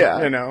are.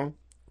 Yeah.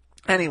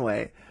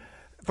 Anyway,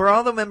 for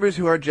all the members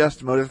who are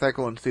just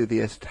motorcycle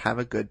enthusiasts, have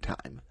a good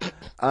time.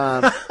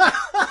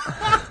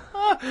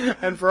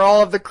 And for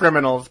all of the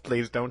criminals,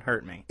 please don't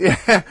hurt me.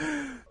 Yeah.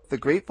 The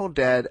Grateful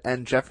Dead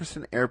and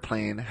Jefferson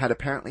Airplane had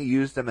apparently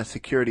used them as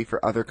security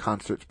for other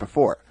concerts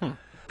before.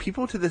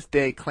 People to this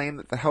day claim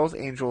that the Hells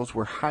Angels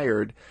were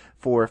hired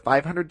for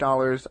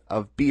 $500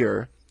 of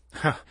beer.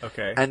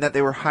 Okay. And that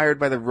they were hired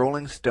by the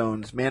Rolling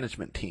Stones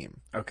management team.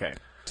 Okay.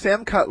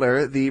 Sam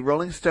Cutler, the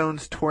Rolling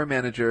Stones tour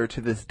manager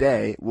to this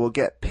day, will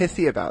get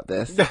pissy about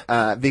this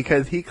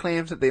because he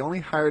claims that they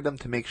only hired them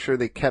to make sure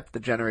they kept the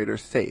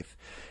generators safe.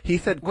 He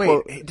said, "Wait,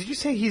 quote, did you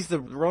say he's the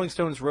Rolling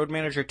Stones road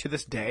manager to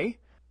this day?"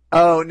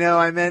 Oh, no,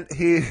 I meant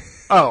he...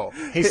 Oh,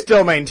 he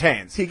still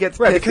maintains. He gets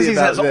right, pissy because he's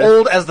about as this.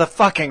 old as the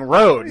fucking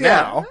road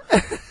now.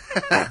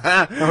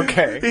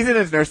 Okay. He's in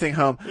his nursing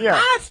home. Yeah.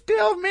 I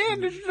still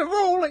manage the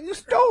Rolling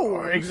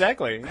Stones.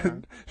 Exactly. Yeah.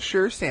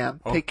 Sure, Sam.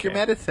 Take your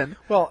medicine.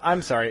 Well,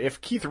 I'm sorry. If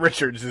Keith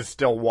Richards is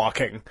still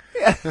walking.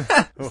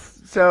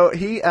 So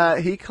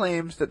he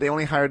claims that they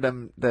only hired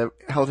them, the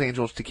Hells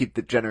Angels, to keep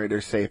the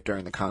generators safe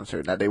during the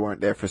concert. That they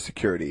weren't there for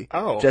security.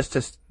 Oh. Just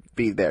to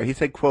be there. He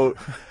said, quote...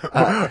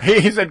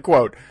 he said,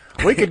 quote,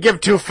 "We could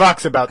give two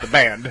fucks about the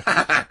band.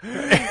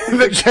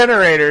 The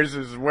generators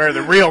is where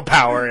the real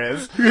power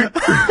is."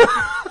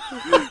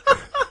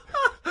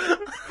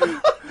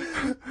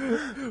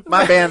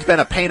 My band's been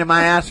a pain in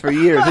my ass for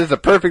years. This is a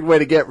perfect way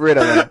to get rid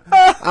of them.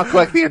 I'll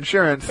collect the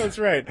insurance. That's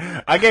right.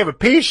 I gave a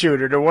pea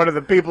shooter to one of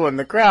the people in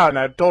the crowd, and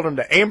I told him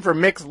to aim for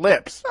Mick's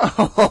lips.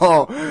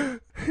 Oh,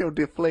 he'll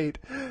deflate.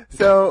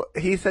 So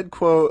he said,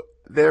 quote,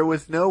 "There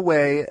was no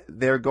way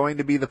they're going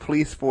to be the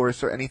police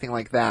force or anything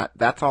like that.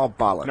 That's all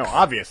bollocks." No,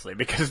 obviously,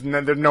 because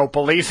there's no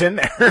police in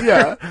there.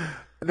 Yeah.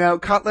 Now,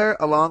 Cutler,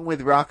 along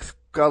with Rock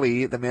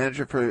Scully, the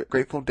manager for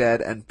Grateful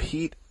Dead, and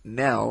Pete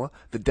Nell,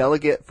 the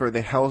delegate for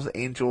the Hells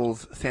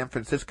Angels San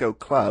Francisco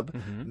club,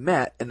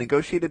 met and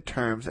negotiated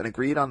terms and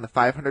agreed on the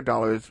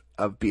 $500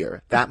 of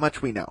beer. That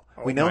much we know.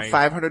 We know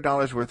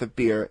 $500 worth of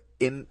beer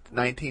in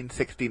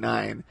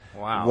 1969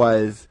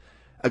 was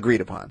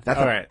agreed upon. That's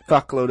a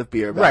fuckload of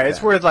beer. Right.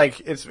 It's worth like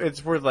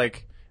it's worth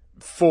like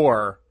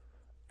 4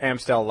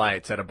 Amstel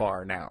Lights at a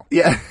bar now.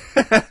 Yeah.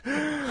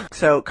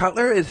 So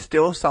Cutler is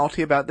still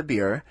salty about the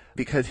beer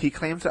because he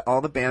claims that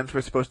all the bands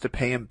were supposed to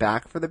pay him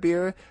back for the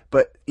beer,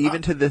 but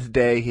even to this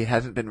day he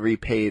hasn't been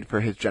repaid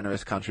for his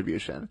generous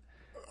contribution.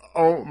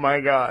 Oh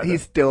my God.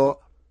 He's still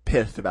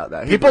pissed about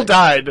that. People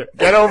died.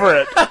 Get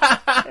over it.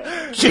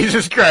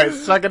 Jesus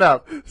Christ. Suck it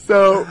up.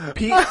 So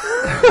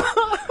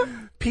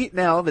Pete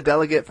Nell, the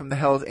delegate from the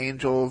Hells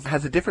Angels,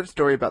 has a different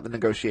story about the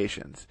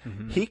negotiations.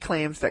 He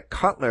claims that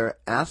Cutler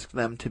asked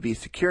them to be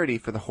security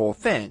for the whole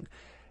thing.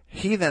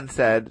 He then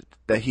said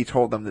that he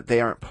told them that they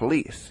aren't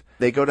police.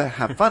 They go to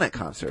have fun at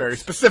concerts. Very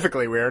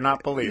specifically, we are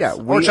not police. Yeah,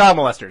 or child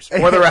molesters,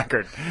 for the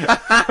record.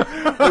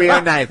 We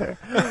are neither.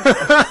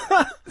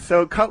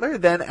 So Cutler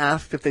then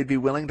asked if they'd be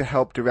willing to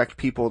help direct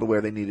people to where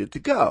they needed to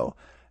go.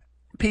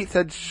 Pete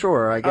said,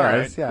 sure, I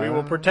guess. Right. Yeah. We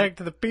will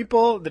protect the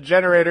people, the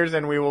generators,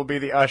 and we will be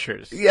the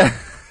ushers. Yeah.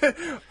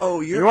 Oh,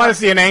 you want to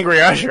see an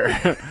angry usher.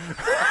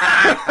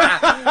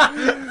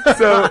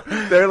 So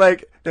they're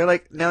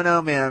like,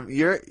 no, ma'am,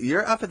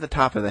 you're up at the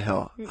top of the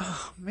hill.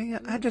 Oh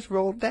man, I just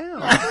rolled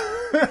down.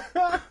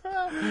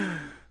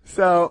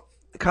 So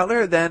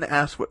Cutler then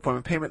asked what form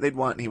of payment they'd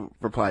want, and he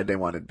replied they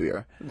wanted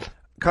beer.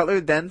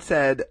 Cutler then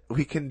said,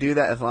 we can do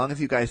that as long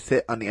as you guys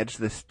sit on the edge of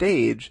the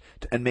stage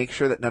and make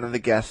sure that none of the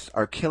guests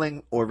are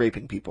killing or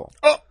raping people.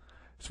 Oh!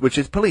 Which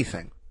is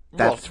policing.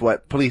 That's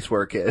what police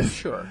work is.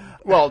 Sure.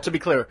 Well, to be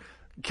clear,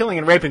 killing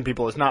and raping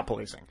people is not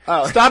policing.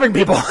 Oh. Stopping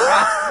people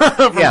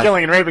from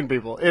killing and raping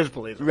people is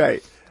policing.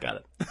 Right.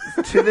 Got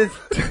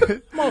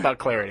it. I'm all about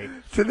clarity.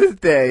 To this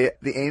day,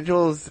 the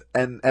Angels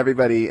and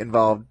everybody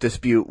involved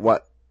dispute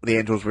what the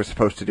Angels were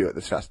supposed to do at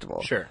this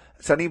festival. Sure.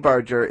 Sonny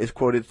Barger is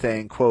quoted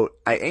saying, quote,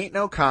 "I ain't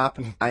no cop.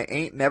 I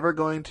ain't never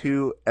going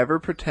to ever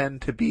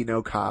pretend to be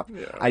no cop.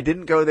 Yeah. I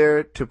didn't go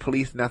there to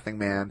police nothing,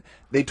 man.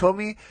 They told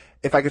me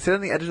if I could sit on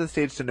the edge of the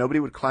stage so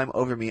nobody would climb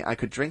over me, I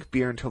could drink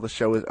beer until the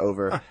show was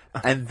over.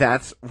 And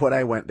that's what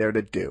I went there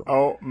to do."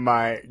 Oh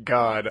my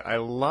God. I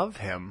love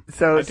him.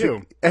 So, I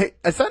do.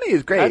 Sonny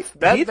is great.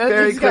 He's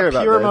very clear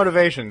about pure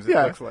motivations, it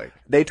looks like.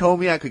 They told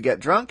me I could get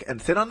drunk and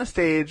sit on the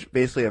stage,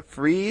 basically a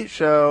free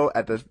show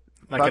at the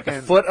at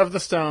the foot of the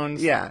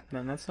Stones. Yeah.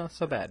 No, that's not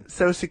so bad.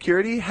 So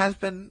security has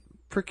been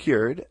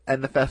procured,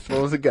 and the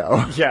festival is a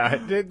go. Yeah,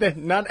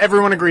 not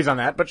everyone agrees on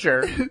that, but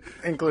sure.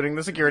 Including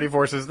the security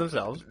forces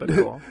themselves, but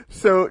cool.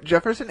 So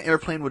Jefferson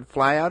Airplane would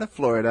fly out of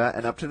Florida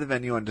and up to the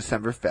venue on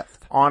December 5th.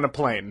 On a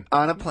plane.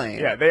 On a plane.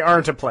 Yeah, they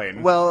aren't a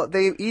plane. Well,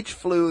 they each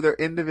flew their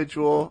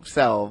individual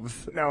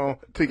selves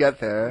to get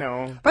there.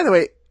 No. By the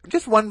way,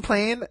 just one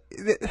plane?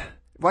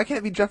 Why can't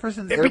it be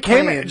Jefferson's Airplane? It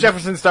became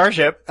Jefferson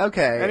Starship.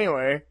 Okay.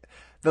 Anyway.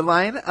 The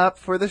lineup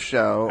for the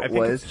show I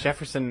think it's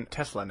Jefferson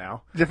Tesla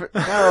now. No.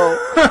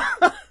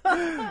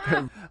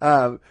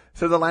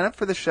 So the lineup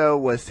for the show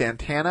was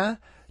Santana,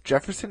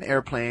 Jefferson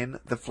Airplane,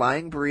 the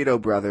Flying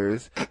Burrito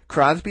Brothers,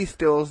 Crosby,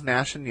 Stills,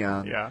 Nash &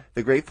 Young,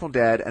 the Grateful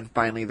Dead, and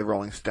finally the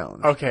Rolling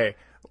Stones. Okay.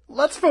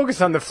 Let's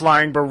focus on the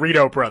Flying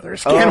Burrito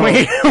Brothers, can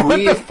we?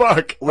 What the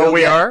fuck?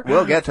 We are?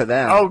 We'll get to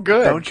them. Oh,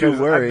 good. Don't you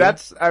worry.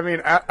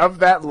 Of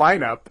that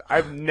lineup,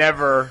 I've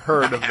never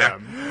heard of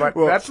them. But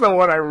that's the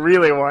one I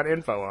really want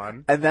info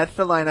on. And that's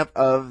the lineup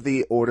of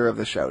the order of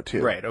the show,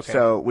 too. Right, okay.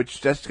 So, which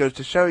just goes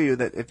to show you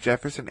that if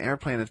Jefferson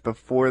Airplane is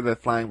before the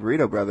Flying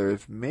Burrito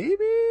Brothers,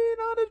 maybe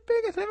not as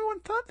big as everyone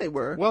thought they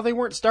were. Well, they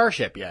weren't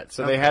Starship yet,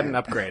 so they hadn't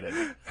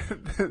upgraded.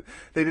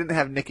 They didn't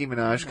have Nicki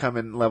Minaj come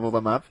and level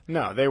them up?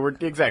 No, they were,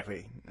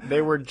 exactly. They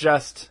were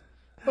just,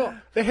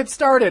 they had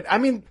started, I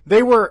mean,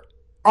 they were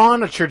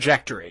on a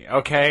trajectory,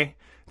 okay?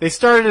 They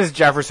started as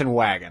Jefferson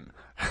Wagon.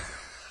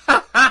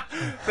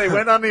 They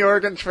went on the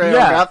Oregon Trail,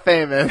 got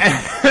famous.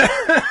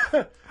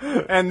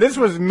 And this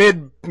was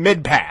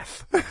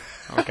mid-path,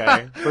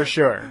 okay, for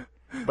sure.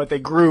 But they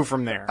grew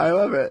from there. I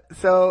love it.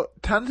 So,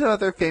 tons of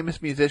other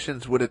famous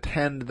musicians would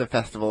attend the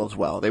festival as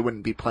well. They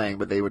wouldn't be playing,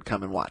 but they would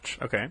come and watch.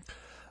 Okay.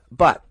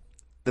 But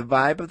the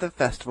vibe of the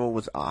festival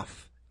was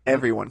off.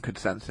 Everyone could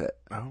sense it.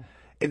 Oh.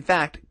 In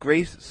fact,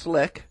 Grace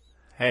Slick,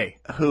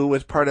 who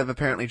was part of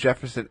apparently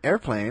Jefferson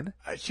Airplane.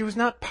 She was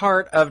not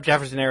part of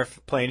Jefferson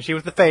Airplane. She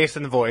was the face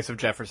and the voice of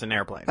Jefferson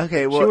Airplane.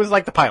 Okay, well, she was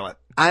like the pilot.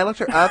 I looked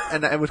her up,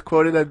 and I was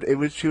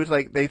quoted. She was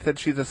like, they said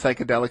she's a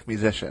psychedelic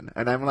musician,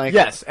 and I'm like,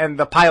 yes, and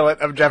the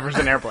pilot of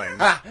Jefferson Airplane.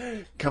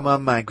 Come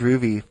on, my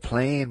groovy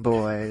plane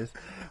boys.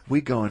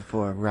 We going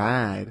for a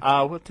ride.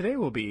 Well, today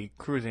we'll be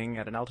cruising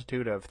at an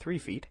altitude of 3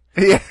 feet.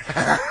 Yeah.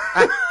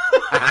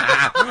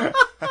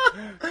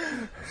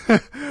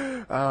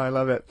 Oh, I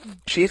love it.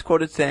 She's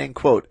quoted saying,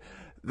 quote,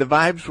 "The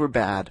vibes were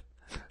bad."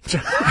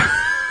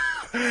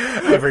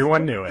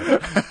 Everyone knew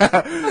it.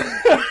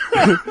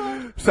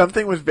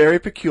 Something was very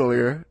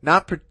peculiar.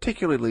 Not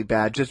particularly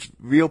bad, just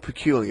real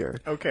peculiar.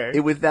 Okay. It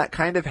was that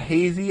kind of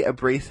hazy,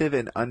 abrasive,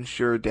 and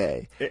unsure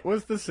day. It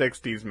was the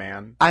 60s,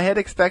 man. I had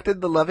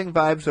expected the loving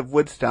vibes of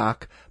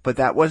Woodstock, but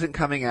that wasn't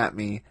coming at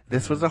me.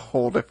 This was a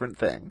whole different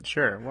thing.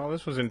 Sure. Well,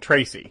 this was in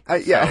Tracy.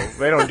 Yeah. So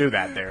they don't do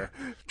that there.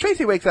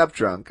 Tracy wakes up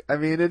drunk. I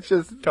mean, it's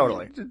just...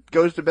 Totally. Just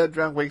goes to bed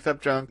drunk, wakes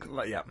up drunk.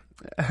 Yeah.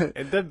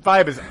 The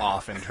vibe is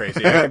off in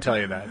Tracy, I can tell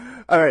you that.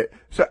 All right.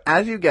 So,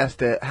 as you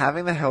guessed it,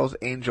 having the Hells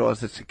Angel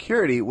as a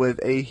security was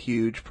a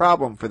huge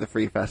problem for the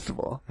Free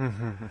Festival.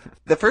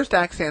 The first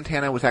act,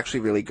 Santana, was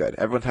actually really good.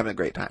 Everyone's having a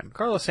great time.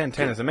 Carlos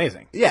Santana's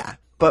amazing. Yeah.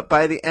 But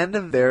by the end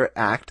of their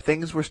act,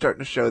 things were starting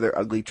to show their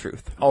ugly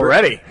truth.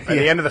 Already? By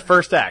the end of the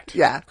first act?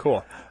 Yeah.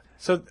 Cool.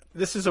 So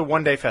this is a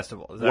one-day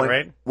festival, is that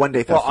right? One-day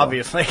festival. Well,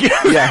 obviously.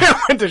 Yeah. It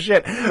went to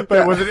shit.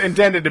 But was it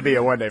intended to be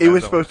a one-day festival? It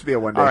was supposed to be a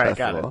one-day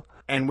festival. All right, got it.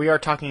 And we are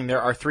talking,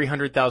 there are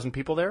 300,000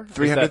 people there?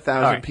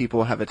 300,000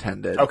 people have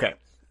attended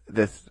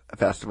this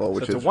festival,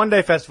 which is... it's a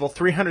one-day festival.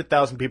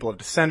 300,000 people have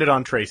descended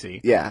on Tracy.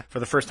 Yeah. For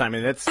the first time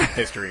in its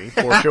history,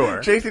 for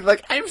sure. Tracy's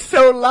like, I'm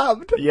so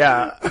loved.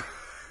 Yeah.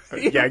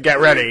 Yeah, get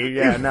ready.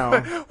 Yeah,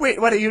 no.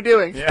 Wait, what are you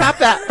doing? Yeah. Stop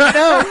that.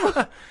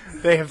 No.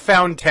 They have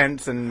found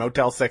tents and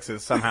Motel 6s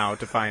somehow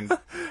to find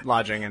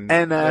lodging, and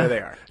there they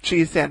are.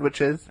 Cheese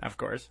sandwiches. Of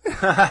course.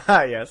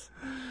 Yes.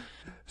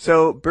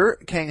 So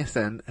Burt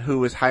Kangason, who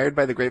was hired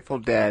by the Grateful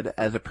Dead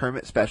as a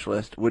permit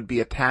specialist, would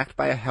be attacked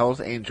by a Hell's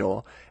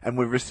Angel and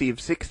would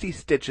receive 60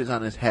 stitches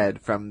on his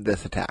head from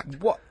this attack.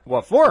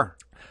 What for?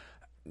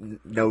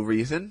 No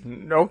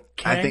reason.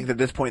 Okay. I think that at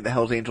this point the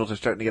Hell's Angels are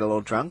starting to get a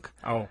little drunk.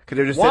 Oh. Because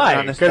they're just Why? sitting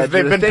on the Because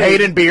they've been paid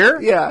in beer?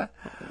 Yeah.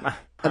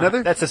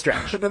 That's a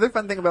stretch. Another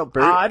fun thing about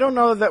Burt... I don't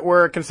know that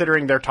we're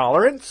considering their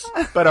tolerance,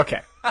 but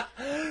okay.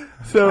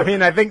 So I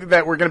mean, I think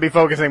that we're going to be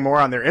focusing more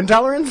on their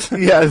intolerance.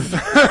 Yes.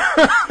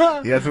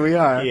 Yes, we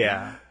are.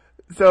 Yeah.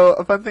 So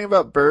a fun thing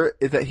about Burt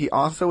is that he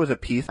also was a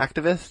peace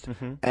activist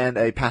and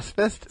a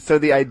pacifist. So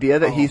the idea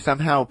that he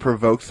somehow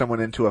provoked someone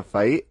into a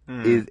fight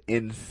is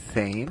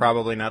insane.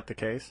 Probably not the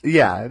case.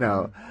 Yeah, I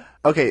know.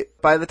 Okay,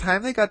 by the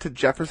time they got to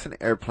Jefferson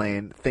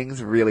Airplane,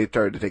 things really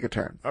started to take a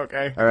turn.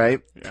 Okay. All right?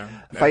 Yeah.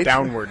 A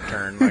downward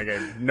turn, like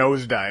a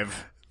nosedive.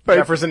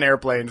 Jefferson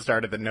Airplane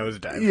started the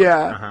nosedive.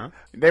 Yeah. Uh-huh.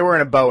 They were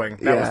in a Boeing.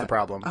 That was the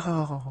problem.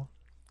 Oh.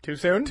 Too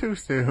soon? Too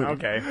soon.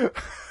 Okay.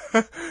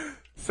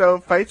 So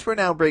fights were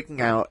now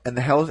breaking out, and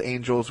the Hells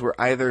Angels were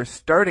either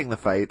starting the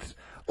fights,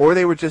 or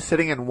they were just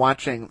sitting and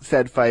watching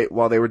said fight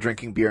while they were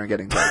drinking beer and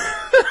getting drunk.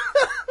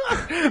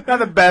 Not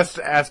the best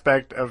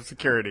aspect of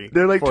security.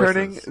 They're like forces.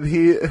 turning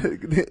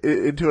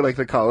into like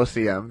the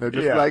Coliseum. They're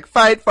just like,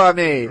 fight for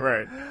me!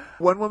 Right.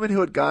 One woman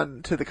who had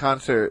gone to the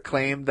concert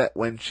claimed that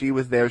when she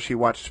was there, she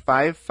watched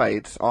 5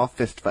 fights, all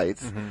fist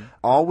fights,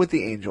 all with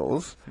the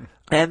Angels,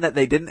 and that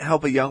they didn't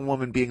help a young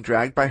woman being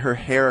dragged by her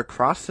hair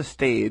across the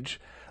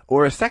stage,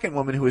 or a second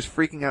woman who was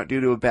freaking out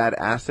due to a bad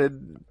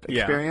acid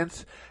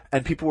experience,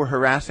 and people were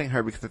harassing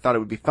her because they thought it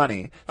would be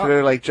funny. So they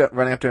were like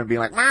running up to her and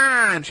being like,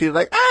 ah! And she's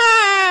like,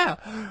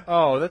 ah!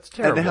 Oh, that's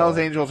terrible. And the Hells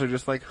Angels are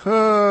just like,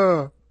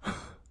 huh.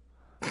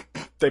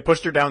 They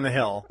pushed her down the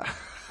hill.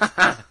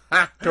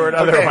 Toward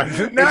other ones.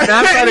 It's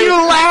not funny. You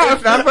laugh.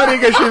 It's not funny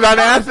because she's on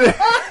acid.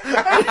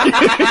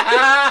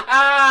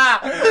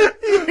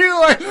 You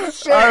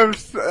are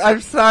sick.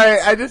 I'm sorry.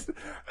 I just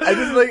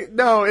like,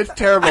 no, it's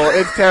terrible.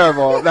 It's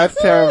terrible. That's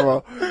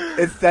terrible.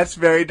 That's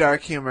very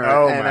dark humor,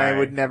 and I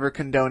would never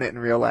condone it in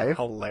real life.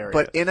 Hilarious.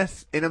 But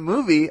in a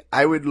movie,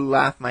 I would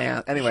laugh my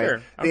ass. Anyway,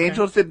 Sure. The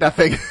Angels did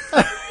nothing.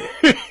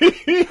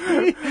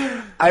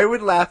 I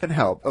would laugh and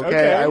help.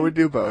 Okay, I would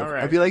do both. All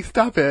right. I'd be like,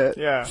 stop it.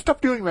 Yeah.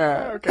 Stop doing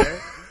that. Okay.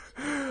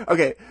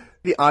 Okay,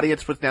 the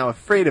audience was now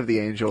afraid of the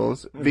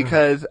Angels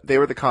because they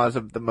were the cause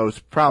of the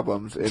most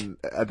problems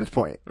at this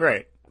point.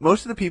 Right.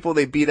 Most of the people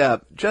they beat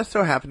up just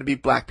so happened to be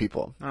black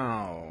people.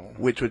 Oh.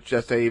 Which was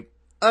just a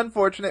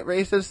unfortunate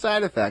racist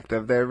side effect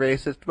of their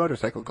racist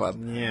motorcycle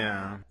club.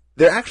 Yeah.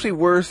 There actually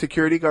were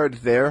security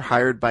guards there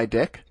hired by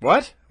Dick.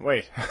 What?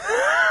 Wait.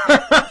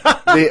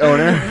 The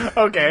owner.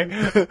 Okay.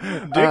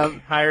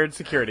 Dick hired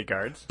security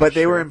guards. But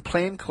they were in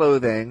plain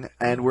clothing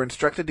and were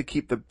instructed to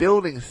keep the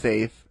building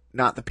safe,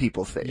 not the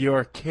people safe.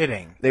 You're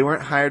kidding. They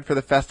weren't hired for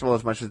the festival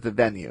as much as the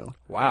venue.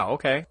 Wow,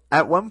 okay.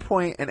 At one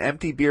point, an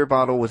empty beer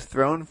bottle was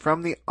thrown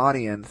from the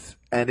audience,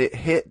 and it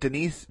hit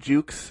Denise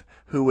Jukes,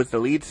 who was the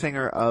lead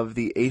singer of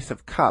the Ace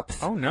of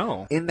Cups. Oh,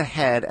 no. In the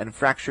head and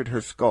fractured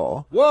her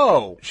skull.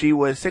 Whoa! She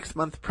was 6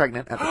 months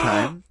pregnant at the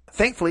time.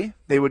 Thankfully,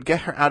 they would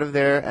get her out of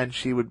there, and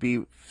she would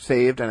be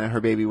saved, and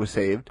her baby was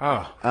saved.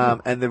 Oh.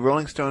 And the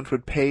Rolling Stones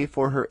would pay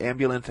for her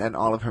ambulance and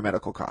all of her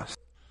medical costs.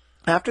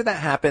 After that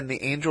happened,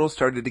 the Angels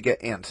started to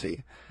get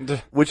antsy,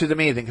 which is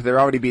amazing because they're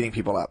already beating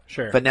people up.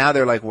 Sure. But now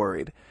they're like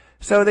worried.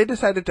 So they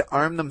decided to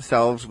arm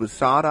themselves with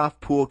sawed-off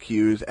pool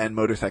cues and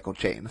motorcycle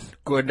chains.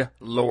 Good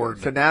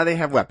lord. So now they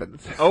have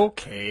weapons.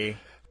 Okay.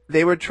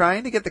 They were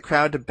trying to get the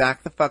crowd to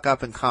back the fuck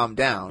up and calm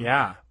down.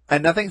 Yeah.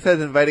 And nothing says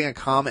inviting a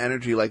calm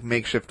energy like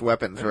makeshift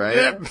weapons,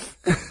 right?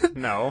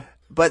 No.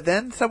 But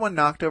then someone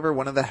knocked over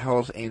one of the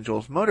Hells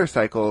Angels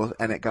motorcycles,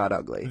 and it got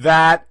ugly.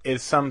 That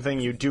is something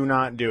you do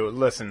not do.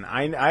 Listen,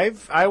 I'm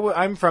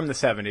from the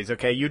 70s,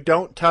 okay? You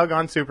don't tug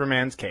on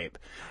Superman's cape.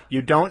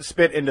 You don't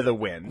spit into the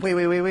wind.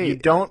 Wait. You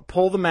don't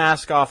pull the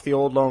mask off the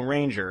old Lone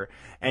Ranger,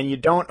 and you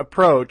don't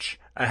approach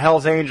a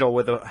Hells Angel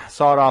with a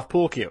sawed-off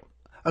pool cue.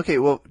 Okay,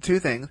 well, 2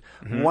 things.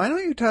 Why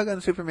don't you tug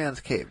on Superman's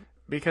cape?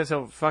 Because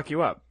he'll fuck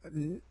you up.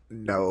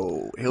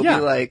 No. He'll be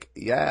like,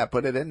 yeah,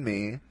 put it in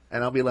me.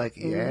 And I'll be like,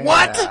 yeah.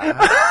 What?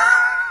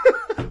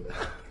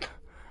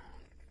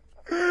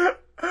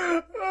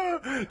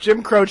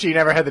 Jim Croce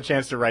never had the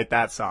chance to write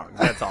that song.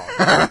 That's all.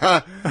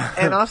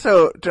 And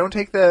also, don't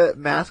take the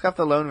mask off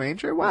the Lone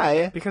Ranger.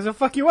 Why? Because he'll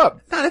fuck you up.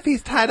 Not if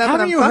he's tied up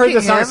Haven't and I'm you heard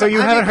the song? him. So you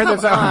haven't heard the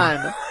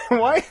song. On.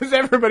 Why is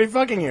everybody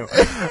fucking you?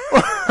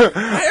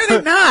 Why are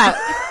they not?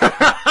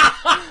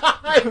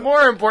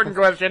 More important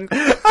question.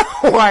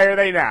 Why are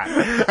they not?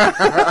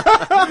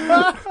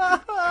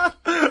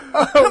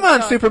 Come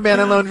on, Superman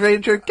and Lone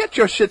Ranger. Get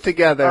your shit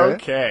together.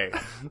 Okay.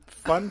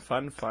 Fun.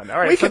 All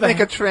right. We can make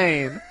a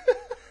train.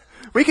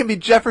 We can be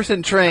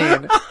Jefferson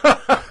Train.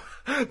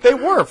 They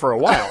were for a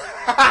while.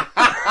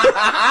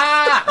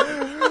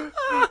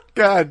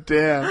 God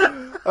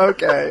damn.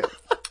 Okay.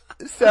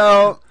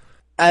 So,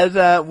 as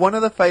one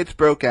of the fights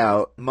broke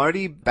out,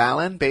 Marty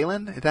Balin,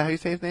 is that how you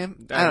say his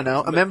name? I don't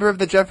know. A member of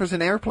the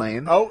Jefferson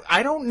Airplane. Oh,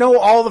 I don't know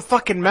all the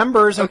fucking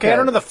members, okay? I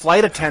don't know the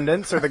flight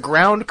attendants or the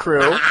ground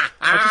crew.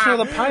 I just know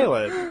the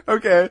pilot.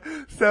 Okay.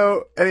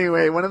 So,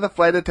 anyway, one of the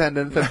flight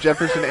attendants of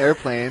Jefferson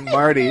Airplane,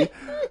 Marty,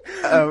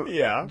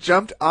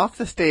 jumped off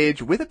the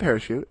stage with a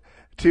parachute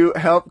to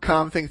help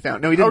calm things down.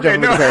 No, he didn't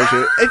jump with a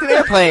parachute. It's an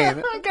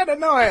airplane. I get it.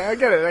 No, I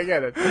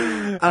get it.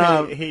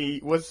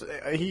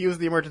 He used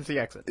the emergency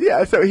exit.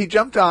 Yeah, so he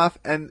jumped off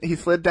and he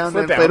slid down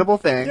the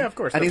inflatable thing. Yeah, of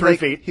course. And he's 3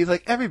 feet. He's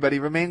like, everybody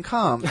remain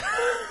calm.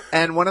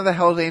 And one of the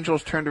Hells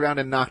Angels turned around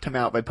and knocked him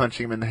out by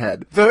punching him in the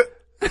head. The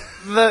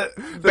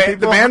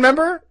band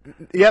member?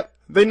 Yep.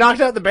 They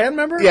knocked out the band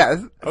member?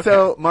 Yes. Okay.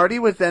 So Marty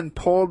was then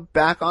pulled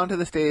back onto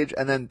the stage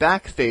and then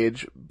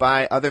backstage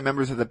by other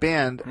members of the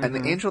band, and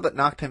the angel that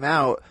knocked him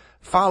out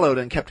followed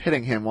and kept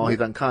hitting him while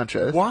he's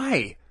unconscious.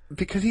 Why?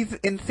 Because he's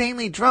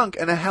insanely drunk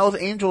and a Hell's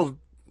Angels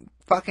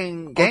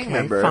fucking gang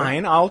member.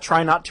 Fine. I'll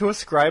try not to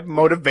ascribe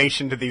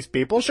motivation to these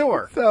people.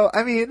 Sure. So,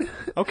 I mean...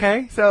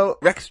 Okay. So,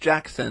 Rex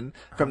Jackson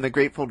from the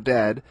Grateful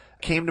Dead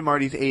came to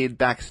Marty's aid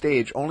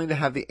backstage only to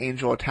have the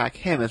Angel attack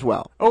him as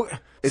well. Oh,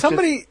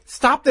 somebody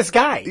stop this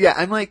guy. Yeah,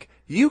 I'm like,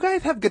 you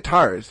guys have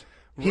guitars.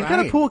 He's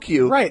got a pool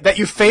cue. Right, that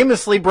you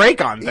famously break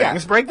on things.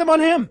 Yeah. Break them on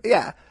him.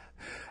 Yeah.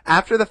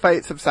 After the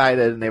fight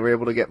subsided and they were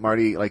able to get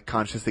Marty,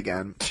 conscious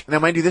again. Now,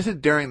 mind you, this is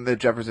during the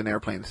Jefferson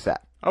Airplane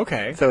set.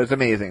 Okay. So it's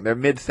amazing. They're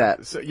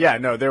mid-set. So, yeah,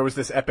 no, there was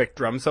this epic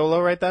drum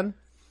solo right then.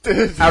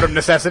 Out of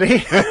necessity.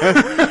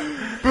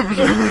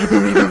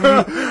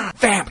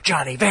 Vamp,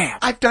 Johnny, vamp.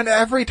 I've done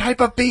every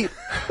type of beat.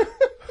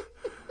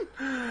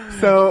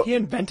 So he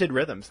invented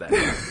rhythms then.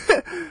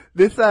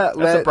 This That's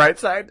the bright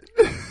side.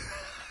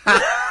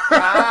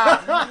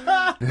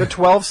 The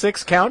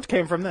 12-6 count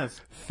came from this.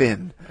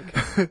 Finn.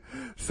 Okay.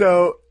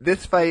 So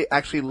this fight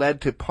actually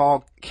led to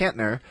Paul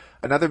Kantner,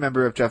 another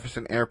member of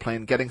Jefferson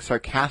Airplane, getting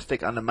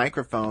sarcastic on the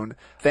microphone,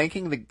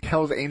 thanking the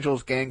Hells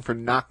Angels gang for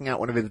knocking out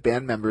one of his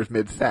band members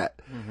mid-set.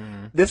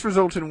 Mm-hmm. This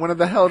resulted in one of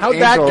the Hells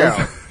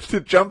Angels to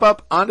jump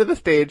up onto the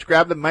stage,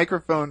 grab the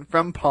microphone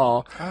from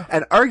Paul,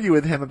 and argue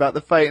with him about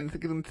the fight and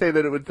say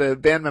that it was the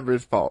band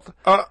member's fault.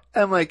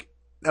 I'm like,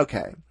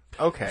 okay.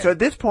 Okay. So at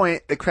this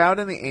point, the crowd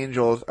and the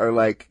Angels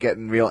are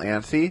getting real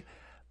antsy,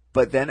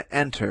 but then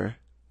enter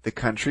the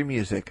country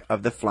music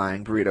of the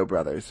Flying Burrito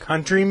Brothers.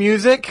 Country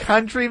music?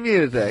 Country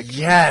music.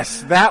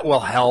 Yes, that will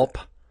help.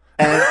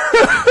 And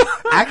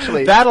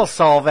actually... That'll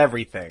solve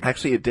everything.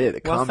 Actually, it did.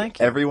 It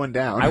calmed everyone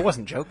down. I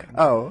wasn't joking.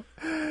 Oh.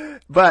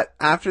 But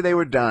after they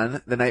were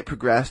done, the night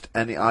progressed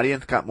and the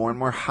audience got more and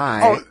more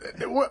high.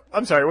 Oh,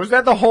 I'm sorry, was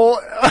that the whole...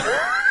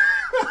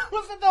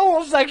 Was that the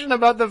whole section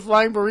about the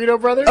Flying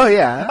Burrito Brothers? Oh,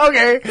 yeah.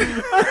 Okay.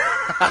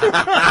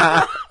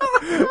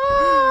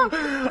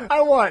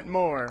 I want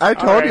more. I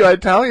told you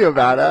I'd tell you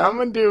about it. I'm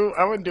gonna do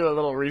a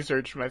little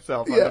research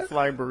myself on the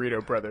Flying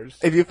Burrito Brothers.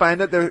 If you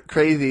find that they're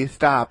crazy,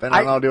 stop, and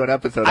I'll do an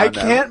episode on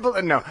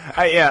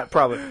them.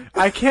 Probably.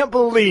 I can't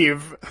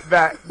believe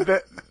that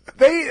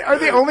they are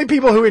the only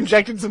people who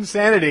injected some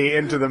sanity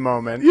into the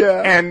moment.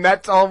 Yeah. And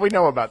that's all we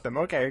know about them.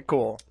 Okay,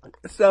 cool.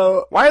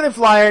 So, why are they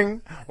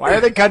flying? Why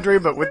are they country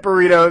but with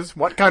burritos?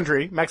 What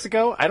country?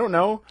 Mexico? I don't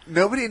know.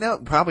 Nobody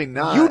knows. Probably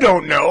not. You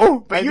don't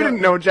know, but you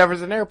didn't know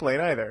Jefferson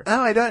Airplane either.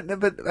 No, I don't.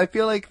 But I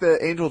feel like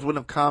the Angels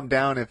wouldn't have calmed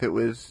down if it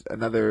was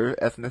another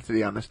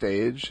ethnicity on the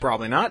stage.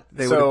 Probably not.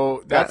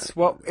 So that's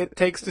what it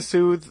takes to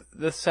soothe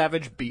the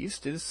savage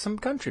beast is some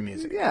country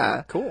music.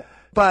 Yeah. Cool.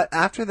 But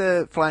after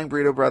the Flying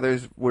Burrito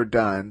Brothers were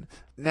done,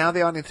 now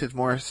the audience is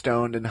more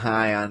stoned and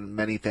high on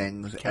many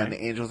things, and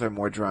the Angels are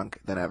more drunk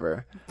than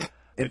ever.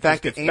 In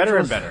fact, it gets better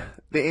and better.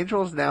 The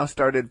Angels now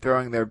started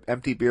throwing their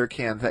empty beer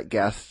cans at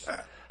guests,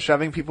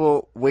 shoving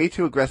people way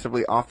too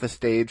aggressively off the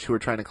stage who were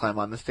trying to climb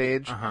on the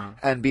stage,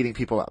 and beating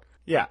people up.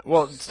 Yeah,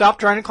 well, stop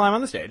trying to climb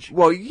on the stage.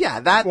 Well,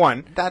 yeah, that's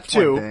one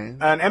Two, thing.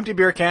 An empty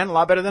beer can, a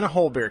lot better than a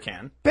whole beer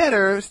can.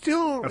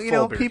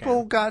 Still,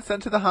 people got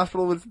sent to the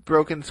hospital with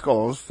broken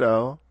skulls,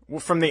 so...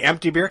 From the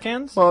empty beer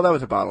cans? Well, that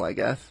was a bottle, I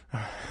guess.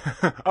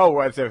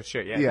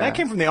 Shit, yeah. That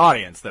came from the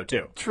audience, though,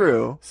 too.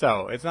 True.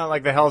 So, it's not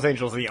like the Hells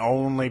Angels are the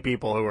only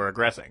people who are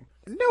aggressing.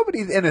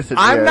 Nobody's innocent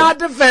I'm here. not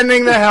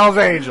defending the Hells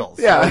Angels,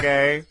 yeah.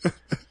 Okay?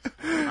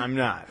 I'm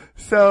not.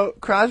 So,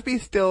 Crosby,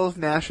 Stills,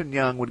 Nash, and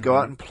Young would go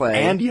out and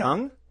play. And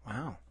Young?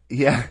 Wow.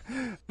 Yeah.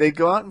 They'd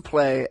go out and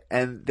play,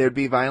 and there'd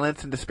be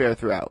violence and despair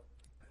throughout.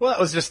 Well, that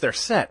was just their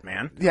set,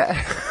 man.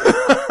 Yeah.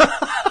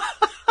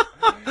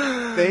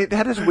 They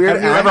had this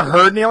weird... Have you ever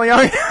heard Neil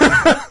Young?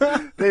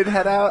 They'd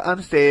head out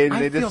on stage,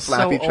 and they'd just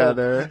slap each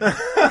other.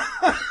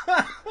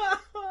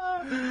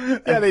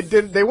 Yeah, they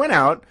did. They went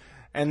out,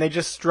 and they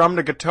just strummed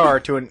a guitar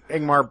to an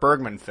Ingmar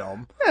Bergman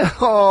film.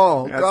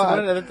 Oh,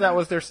 God. That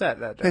was their set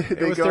that day.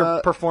 It was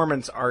their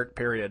performance art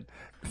period.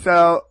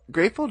 So,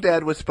 Grateful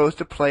Dead was supposed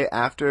to play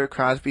after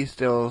Crosby,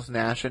 Stills,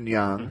 Nash, and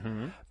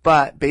Young,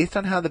 but based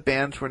on how the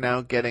bands were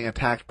now getting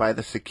attacked by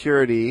the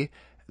security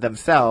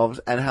themselves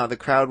and how the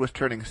crowd was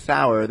turning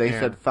sour, they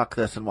said, fuck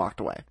this, and walked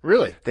away.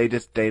 Really? They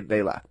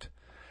left.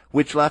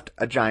 Which left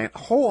a giant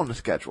hole in the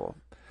schedule.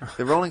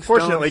 The Rolling Stones...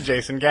 Fortunately,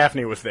 Jason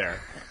Gaffney was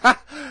there.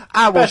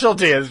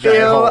 Specialty is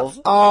giant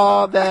holes.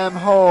 All them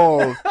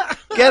holes.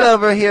 Get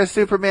over here,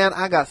 Superman.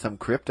 I got some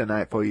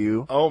kryptonite for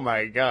you. Oh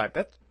my God.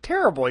 That's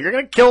terrible. You're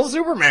gonna kill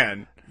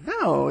Superman.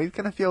 No, he's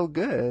gonna feel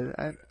good.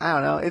 I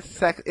don't know.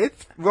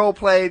 It's role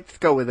play. Let's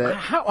go with it.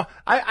 I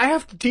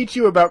have to teach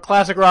you about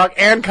classic rock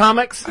and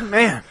comics?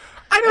 Man.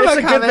 I know it's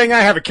a good thing I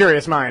have a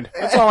curious mind.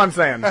 That's all I'm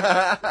saying.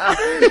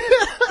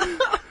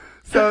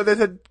 So there's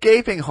a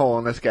gaping hole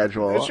in the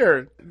schedule.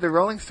 Sure. The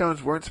Rolling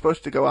Stones weren't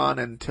supposed to go on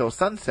until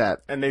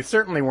sunset. And they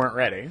certainly weren't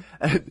ready.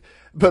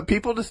 But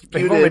people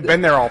disputed... They've only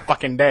been there all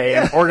fucking day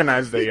and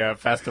organized the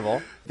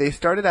festival. They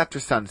started after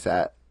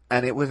sunset,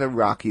 and it was a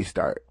rocky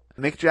start.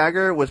 Mick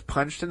Jagger was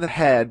punched in the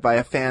head by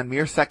a fan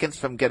mere seconds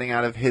from getting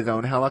out of his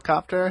own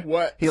helicopter.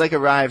 What? He,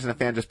 arrives and a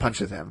fan just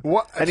punches him.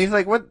 What? And he's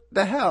like, what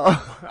the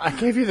hell? I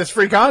gave you this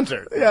free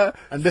concert. Yeah.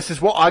 And this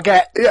is what I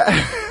get.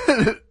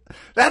 Yeah.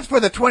 That's for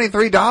the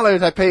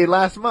 $23 I paid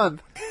last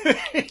month.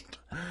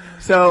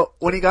 So,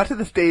 when he got to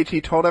the stage,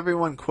 he told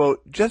everyone,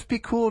 quote, just be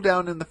cool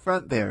down in the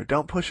front there.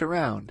 Don't push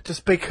around.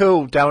 Just be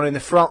cool down in the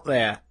front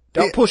there.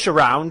 Don't push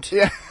around.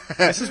 Yeah.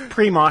 This is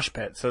pre-mosh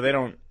pit, so they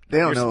don't know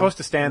You're supposed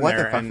to stand what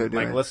there the fuck and they're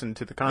doing. listen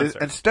to the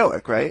concert. And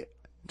stoic, right?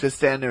 Just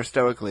stand there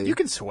stoically. You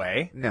can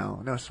sway.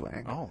 No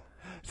swaying. Oh.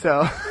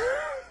 So,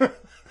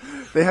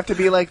 they have to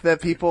be like the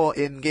people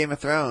in Game of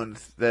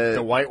Thrones.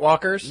 The White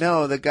Walkers?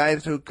 No, the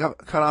guys who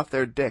cut off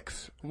their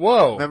dicks.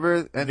 Whoa.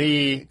 Remember? And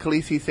the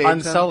Khaleesi saved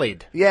Unsullied.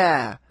 them?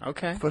 Yeah.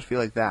 Okay. It's supposed to be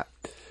like that.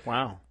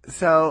 Wow.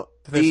 So,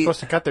 they're supposed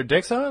to cut their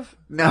dicks off?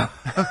 No.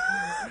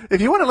 If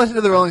you want to listen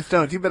to the Rolling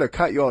Stones, you better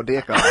cut your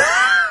dick off.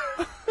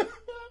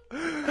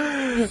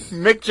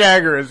 Mick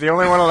Jagger is the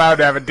only one allowed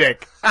to have a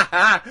dick.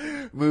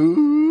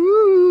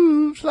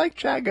 Moves like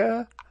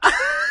Jagger.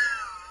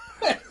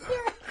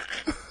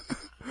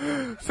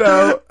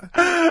 So,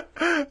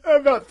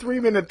 about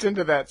 3 minutes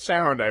into that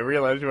sound, I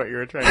realized what you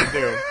were trying to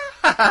do.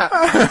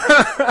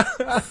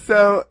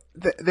 So,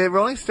 the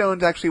Rolling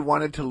Stones actually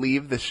wanted to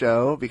leave the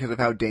show because of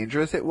how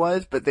dangerous it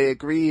was, but they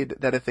agreed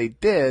that if they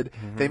did,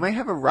 they might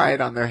have a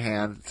riot on their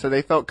hands, so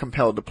they felt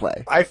compelled to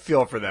play. I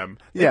feel for them.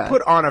 They Yeah.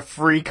 put on a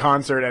free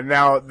concert, and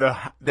now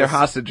They're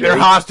hostages. They're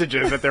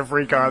hostages at their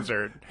free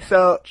concert.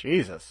 So,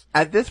 Jesus.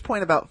 at this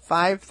point, about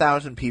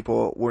 5,000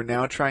 people were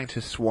now trying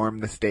to swarm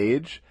the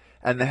stage,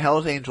 and the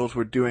Hells Angels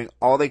were doing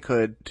all they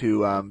could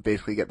to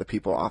basically get the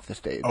people off the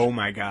stage. Oh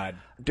my God.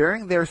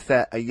 During their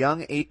set, a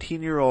young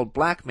 18-year-old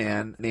black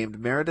man named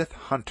Meredith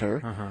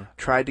Hunter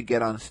tried to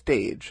get on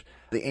stage.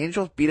 The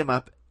Angels beat him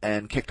up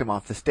and kicked him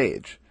off the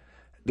stage.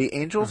 The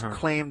Angels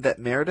claimed that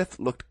Meredith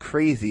looked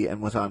crazy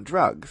and was on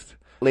drugs.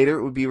 Later,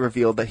 it would be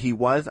revealed that he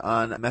was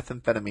on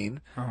methamphetamine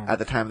at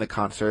the time of the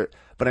concert,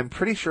 but I'm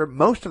pretty sure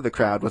most of the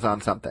crowd was on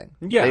something.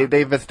 Yeah.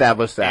 They've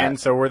established that. And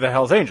so were the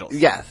Hells Angels.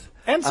 Yes.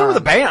 And so were the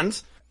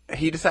bands.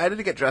 He decided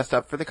to get dressed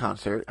up for the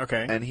concert.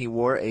 Okay. And he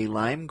wore a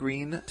lime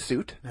green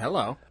suit.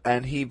 Hello.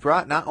 And he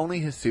brought not only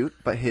his suit,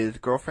 but his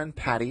girlfriend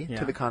Patty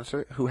to the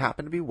concert, who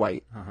happened to be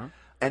white.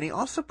 And he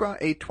also brought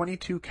a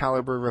 .22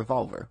 caliber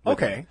revolver. With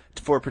him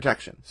for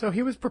protection. So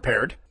he was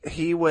prepared.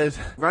 He was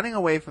running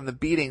away from the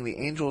beating the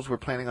Angels were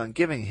planning on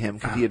giving him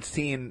because he had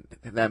seen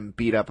them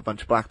beat up a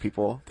bunch of black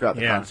people throughout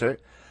the concert.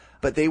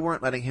 But they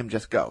weren't letting him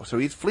just go. So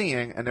he's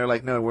fleeing, and they're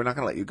like, no, we're not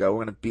going to let you go.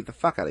 We're going to beat the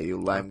fuck out of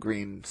you, lime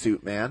green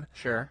suit man.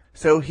 Sure.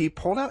 So he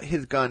pulled out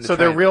his gun to So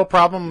try their real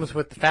problem was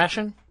with the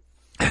fashion?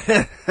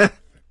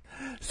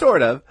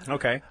 Sort of.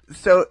 Okay.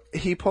 So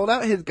he pulled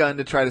out his gun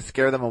to try to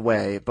scare them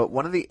away, but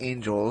one of the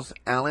Angels,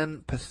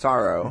 Alan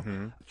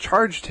Pissarro,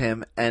 charged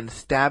him and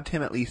stabbed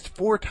him at least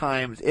 4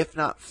 times, if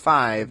not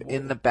 5,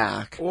 in the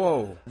back.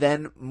 Whoa.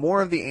 Then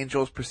more of the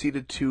Angels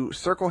proceeded to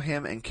circle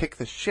him and kick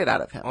the shit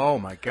out of him. Oh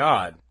my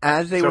God.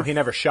 So he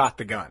never shot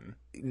the gun.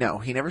 No,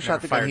 he never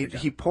shot the gun.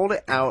 He pulled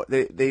it out.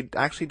 They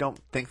actually don't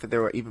think that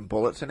there were even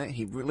bullets in it.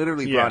 He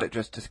literally brought it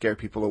just to scare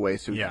people away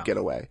so he could get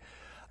away.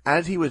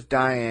 As he was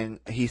dying,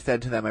 he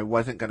said to them, I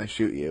wasn't going to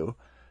shoot you.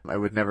 I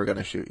was never going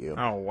to shoot you.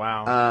 Oh,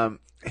 wow.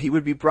 He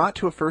would be brought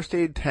to a first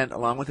aid tent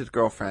along with his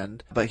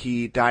girlfriend, but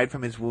he died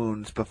from his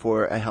wounds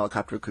before a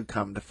helicopter could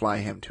come to fly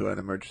him to an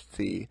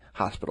emergency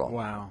hospital.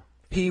 Wow.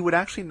 He would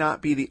actually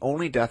not be the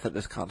only death at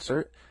this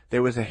concert.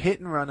 There was a hit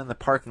and run in the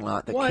parking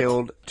lot that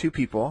killed 2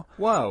 people.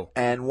 Whoa.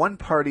 And one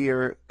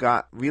partier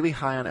got really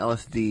high on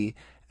LSD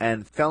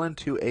and fell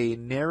into a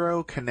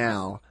narrow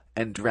canal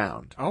and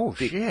drowned. Oh,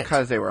 shit.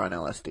 Because they were on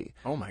LSD.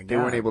 Oh, my God. They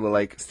weren't able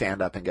to,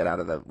 stand up and get out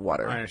of the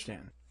water. I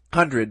understand.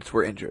 Hundreds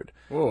were injured.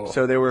 Whoa.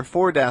 So there were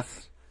 4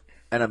 deaths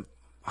and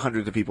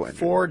hundreds of people injured.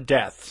 4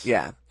 deaths.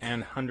 Yeah.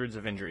 And hundreds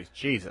of injuries.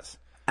 Jesus.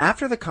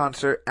 After the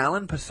concert,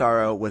 Alan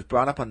Pissarro was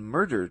brought up on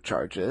murder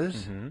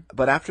charges,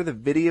 but after the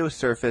video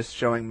surfaced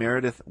showing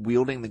Meredith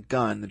wielding the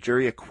gun, the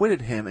jury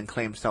acquitted him and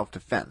claimed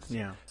self-defense.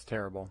 Yeah, it's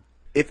terrible.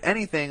 If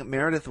anything,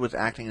 Meredith was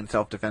acting in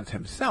self-defense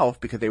himself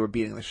because they were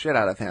beating the shit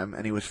out of him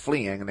and he was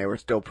fleeing and they were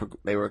still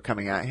they were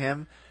coming at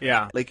him.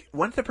 Yeah.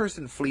 Once the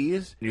person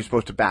flees, you're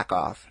supposed to back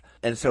off.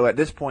 And so at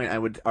this point, I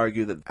would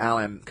argue that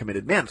Alan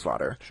committed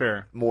manslaughter.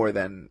 Sure. More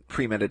than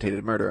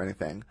premeditated murder or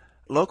anything.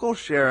 Local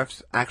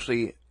sheriffs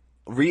actually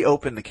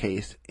reopened the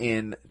case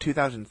in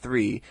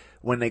 2003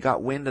 when they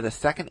got wind that a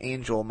second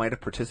angel might have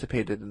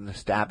participated in the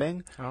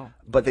stabbing. Oh.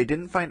 But they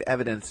didn't find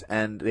evidence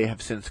and they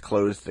have since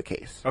closed the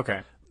case.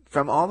 Okay.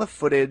 From all the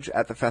footage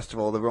at the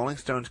festival, the Rolling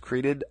Stones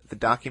created the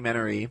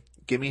documentary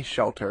Gimme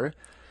Shelter,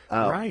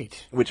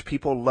 right, which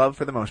people love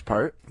for the most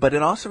part. But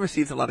it also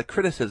receives a lot of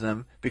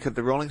criticism because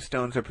the Rolling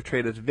Stones are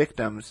portrayed as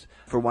victims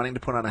for wanting to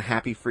put on a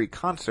happy, free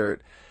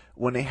concert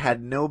when they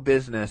had no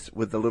business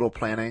with the little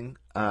planning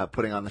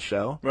putting on the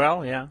show.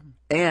 Well, yeah.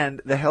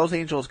 And the Hells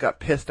Angels got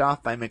pissed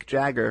off by Mick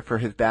Jagger for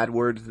his bad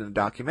words in the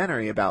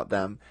documentary about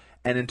them,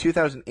 And in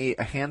 2008,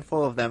 a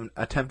handful of them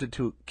attempted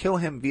to kill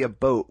him via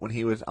boat when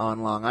he was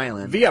on Long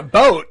Island. Via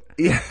boat?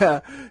 Yeah.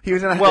 He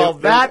was in a... Well,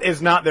 that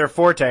is not their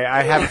forte,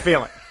 I have a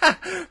feeling.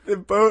 The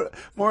boat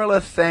more or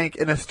less sank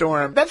in a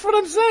storm. That's what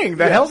I'm saying.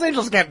 The Hells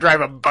Angels can't drive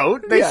a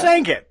boat. They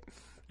sank it,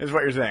 is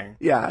what you're saying.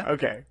 Yeah.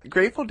 Okay.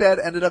 Grateful Dead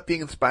ended up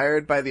being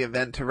inspired by the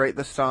event to write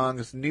the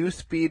songs New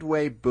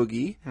Speedway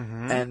Boogie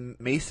and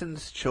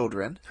Mason's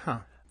Children. Huh.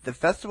 The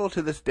festival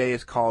to this day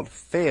is called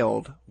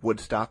Failed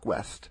Woodstock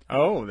West.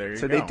 Oh, there you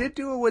go. So they did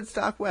do a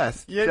Woodstock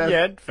West. Yeah,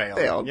 it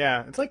failed.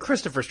 Yeah, it's like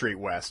Christopher Street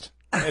West.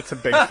 It's a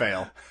big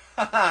fail.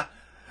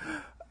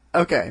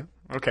 Okay.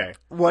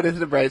 What is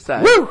the bright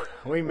side? Woo!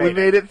 We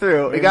made it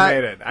through. We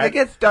made it. It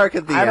gets dark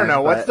at the end. I don't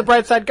know. What's the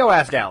bright side? Go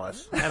ask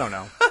Alice. I don't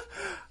know.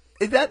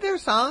 Is that their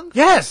song?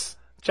 Yes!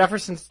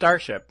 Jefferson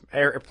Starship.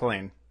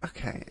 Airplane.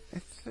 Okay.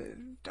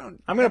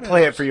 I'm going to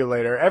play it for you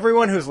later.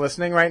 Everyone who's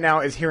listening right now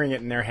is hearing it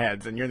in their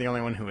heads, and you're the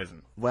only one who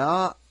isn't.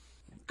 Well,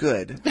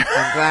 good.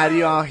 I'm glad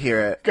you all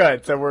hear it.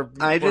 Good. So we're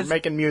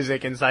making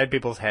music inside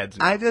people's heads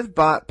now. I just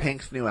bought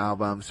Pink's new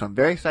album, so I'm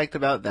very psyched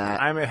about that.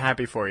 I'm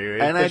happy for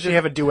you. And Does she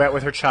have a duet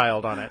with her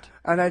child on it?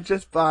 And I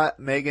just bought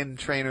Meghan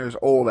Trainor's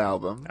old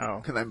album. Oh.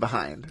 Because I'm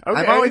behind. Okay.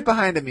 I'm always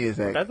behind in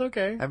music. That's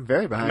okay. I'm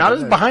very behind. Not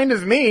as behind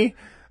as me.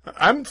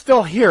 I'm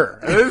still here.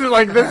 This is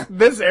like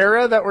this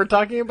era that we're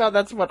talking about.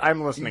 That's what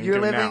I'm listening to now.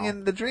 You're living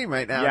in the dream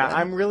right now. Yeah, then.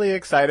 I'm really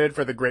excited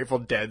for the Grateful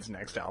Dead's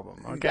next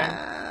album. Okay.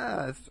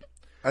 Yes.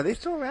 Are they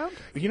still around?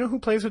 You know who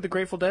plays with the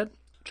Grateful Dead?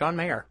 John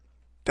Mayer.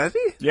 Does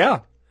he? Yeah.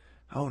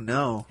 Oh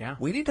no. Yeah.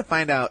 We need to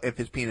find out if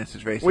his penis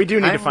is racist. We do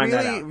need to find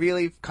that out. I'm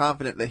really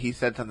confident that he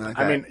said something like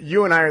that. I mean,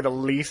 you and I are the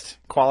least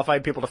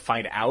qualified people to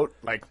find out,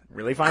 like,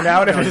 really find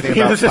out if his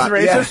penis is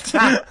racist.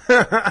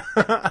 Yeah.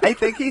 I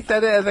think he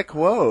said it as a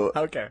quote.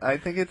 Okay. I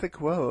think it's a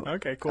quote.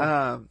 Okay,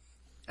 cool.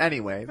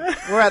 Anyway,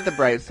 we're at the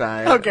bright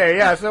side. Okay,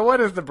 yeah, so what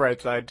is the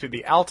bright side to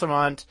the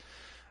Altamont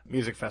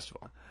Music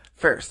Festival?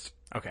 First.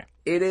 Okay.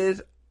 It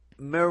is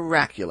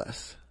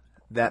miraculous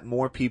that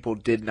more people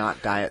did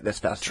not die at this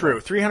festival.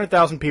 True.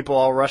 300,000 people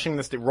all rushing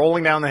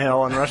rolling down the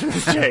hill and rushing the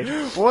stage.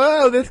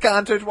 Whoa, this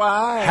concert's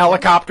wild.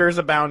 Helicopters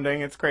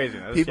abounding. It's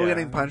craziness. People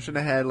getting punched in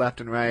the head left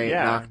and right,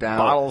 knocked out.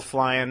 Bottles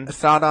flying.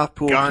 Sawed-off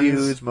pool guns,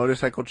 cues,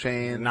 motorcycle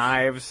chains.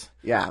 Knives.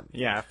 Yeah.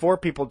 Yeah, 4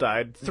 people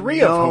died.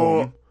 3 of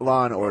whom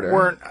law and order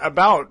weren't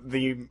about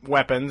the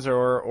weapons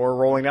or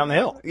rolling down the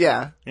hill.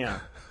 Yeah. Yeah.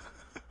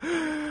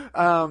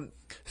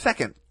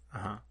 Second.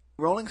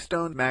 Rolling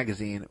Stone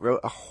magazine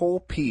wrote a whole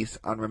piece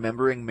on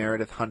remembering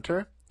Meredith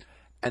Hunter,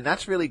 and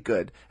that's really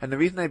good. And the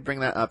reason I bring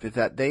that up is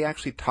that they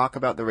actually talk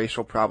about the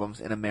racial problems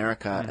in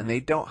America, and they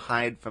don't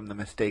hide from the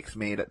mistakes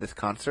made at this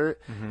concert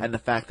and the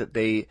fact that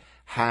they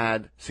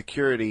had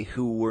security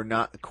who were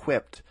not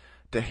equipped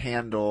to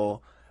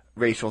handle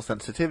racial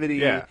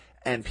sensitivity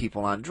and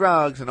people on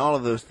drugs and all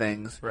of those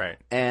things. Right.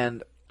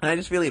 And I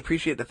just really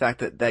appreciate the fact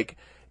that, like,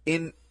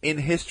 in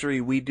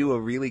history, we do a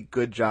really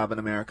good job in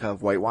America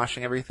of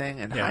whitewashing everything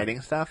and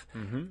hiding stuff.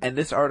 And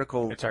this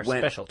article it's our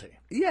specialty.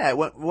 Yeah,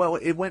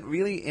 it went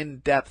really in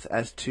depth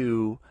as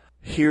to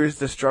here's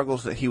the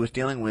struggles that he was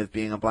dealing with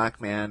being a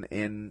black man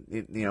in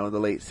the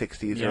late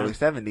 60s, early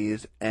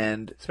 70s,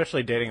 and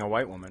especially dating a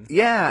white woman.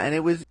 Yeah, and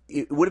it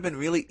would have been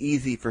really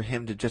easy for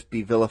him to just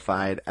be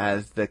vilified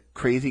as the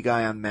crazy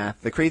guy on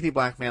meth, the crazy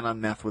black man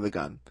on meth with a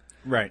gun.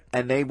 Right.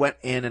 And they went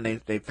in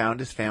and they found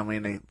his family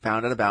and they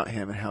found out about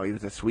him and how he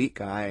was a sweet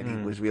guy and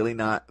he was really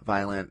not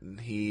violent and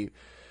he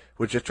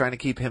was just trying to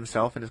keep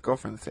himself and his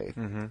girlfriend safe.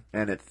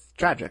 And it's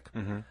tragic.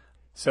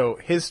 So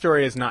his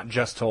story is not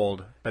just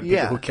told by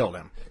people who killed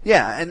him.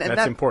 Yeah, and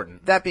that's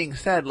important. That being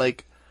said,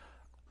 like,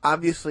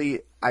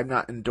 obviously I'm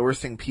not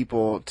endorsing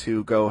people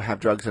to go have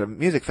drugs at a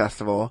music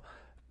festival.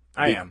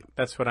 I am.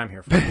 That's what I'm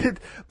here for.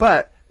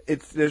 But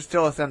there's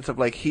still a sense of,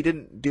 like, he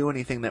didn't do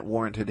anything that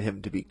warranted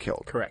him to be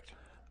killed. Correct.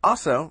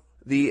 Also,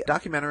 the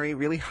documentary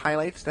really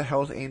highlights the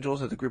Hells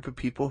Angels as a group of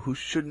people who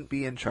shouldn't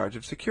be in charge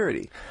of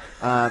security.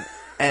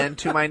 And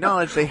to my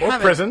knowledge, they haven't...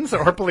 Or prisons,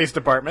 or police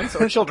departments,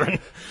 or children.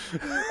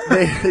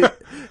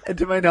 And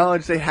to my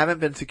knowledge, they haven't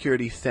been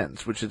security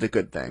since, which is a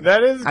good thing.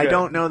 That is good. I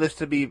don't know this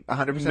to be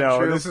 100% true.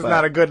 No, this is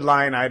not a good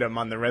line item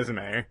on the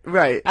resume.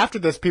 Right. After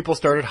this, people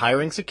started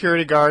hiring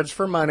security guards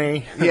for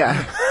money.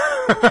 Yeah.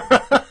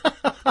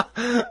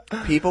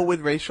 People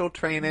with racial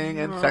training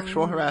and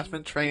sexual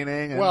harassment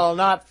training. Well,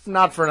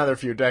 not for another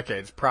few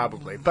decades,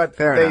 probably. But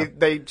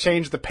they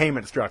changed the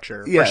payment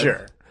structure, for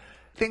sure.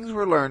 Things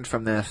were learned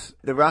from this.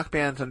 The rock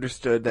bands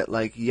understood that,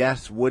 like,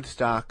 yes,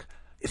 Woodstock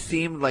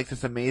seemed like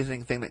this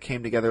amazing thing that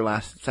came together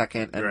last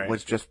second and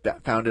was just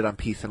founded on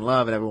peace and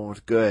love and everyone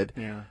was good.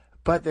 Yeah.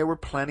 But there were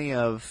plenty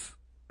of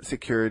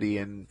security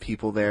and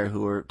people there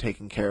who were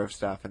taking care of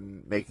stuff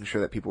and making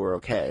sure that people were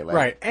okay. Like,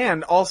 right.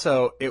 And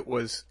also, it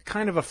was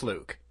kind of a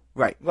fluke.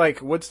 Right.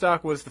 Like,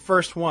 Woodstock was the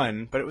first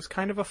one, but it was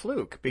kind of a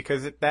fluke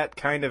because that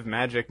kind of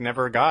magic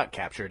never got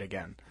captured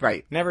again.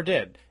 Right. Never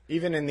did.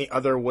 Even in the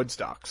other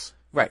Woodstocks.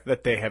 Right.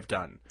 That they have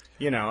done.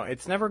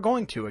 It's never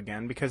going to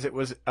again because it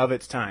was of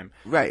its time.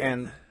 Right.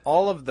 And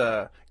all of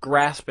the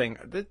grasping,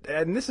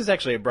 and this is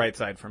actually a bright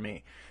side for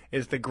me,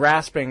 is the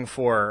grasping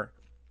for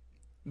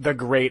the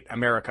great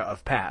America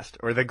of past,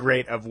 or the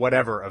great of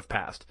whatever of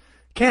past.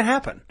 Can't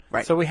happen.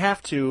 Right. So we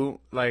have to,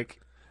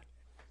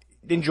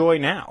 enjoy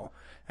now,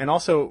 and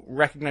also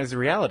recognize the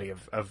reality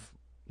of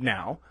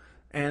now,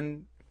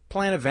 and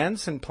plan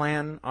events and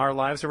plan our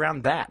lives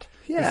around that,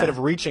 instead of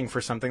reaching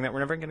for something that we're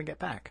never going to get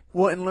back.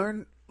 Well,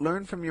 and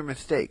learn from your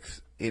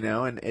mistakes,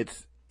 and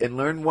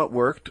learn what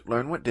worked,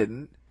 learn what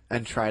didn't,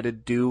 and try to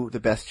do the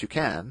best you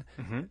can.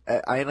 Mm-hmm.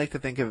 I like to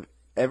think of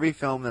every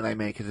film that I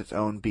make as its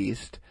own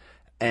beast,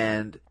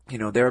 and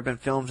there have been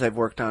films I've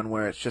worked on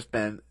where it's just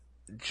been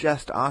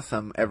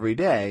awesome every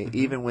day, mm-hmm.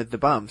 even with the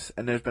bumps,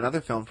 and there's been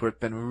other films where it's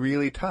been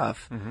really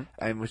tough. Mm-hmm.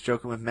 I was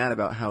joking with Matt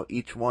about how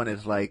each one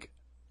is like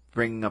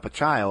bringing up a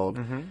child.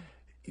 Mm-hmm.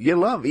 You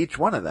love each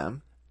one of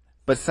them,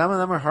 but some of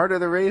them are harder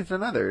to raise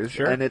than others,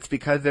 and it's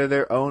because they're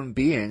their own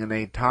being, and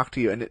they talk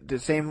to you. And the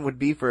same would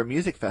be for a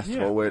music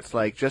festival, where it's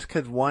like, just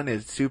because one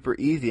is super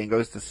easy and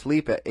goes to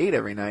sleep at 8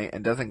 every night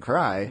and doesn't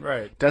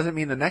cry, doesn't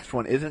mean the next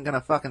one isn't going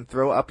to fucking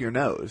throw up your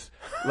nose.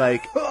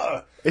 Like,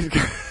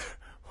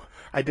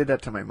 I did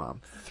that to my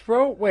mom.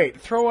 Throw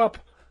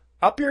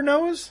up your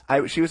nose?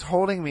 She was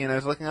holding me and I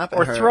was looking up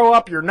at her. Or throw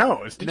up your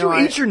nose? Did you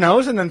eat your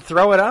nose and then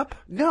throw it up?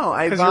 No,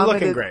 I vomited. Because you're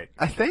looking great.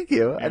 Thank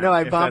you. Yeah,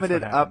 I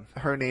vomited up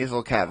her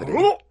nasal cavity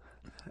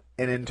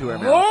and into her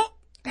mouth.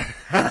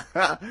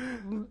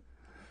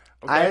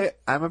 Okay.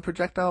 I'm a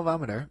projectile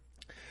vomiter.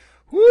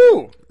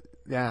 Woo!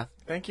 Yeah.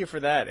 Thank you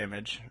for that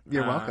image.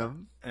 You're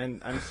welcome.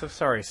 And I'm so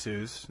sorry,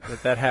 Suze,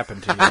 that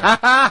happened to you.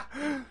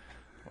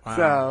 Wow.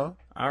 So.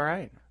 All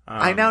right.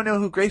 I now know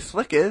who Grace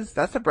Slick is.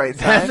 That's a bright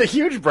side. That's a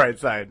huge bright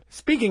side.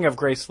 Speaking of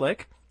Grace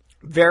Slick,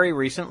 very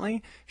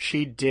recently,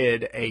 she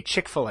did a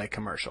Chick-fil-A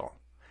commercial.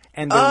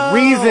 And the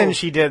reason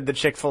she did the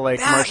Chick-fil-A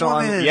commercial,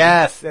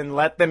 and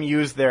let them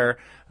use her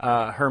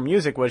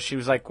music, was she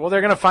was like, well,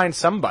 they're going to find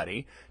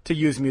somebody to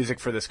use music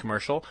for this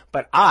commercial,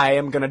 but I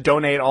am going to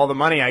donate all the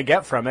money I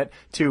get from it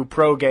to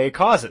pro-gay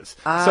causes.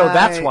 So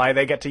that's why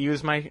they get to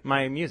use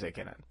my music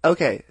in it.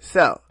 Okay,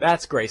 so.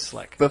 That's Grace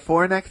Slick.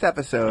 Before next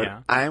episode,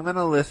 I'm going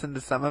to listen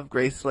to some of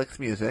Grace Slick's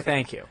music.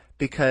 Thank you.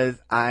 Because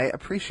I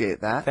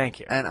appreciate that. Thank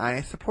you. And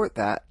I support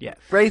that. Yes.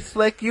 Grace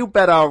Slick, you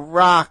better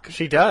rock.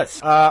 She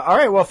does. All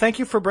right, well, thank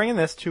you for bringing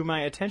this to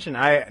my attention.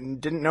 I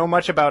didn't know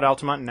much about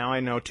Altamont, and now I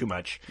know too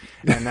much.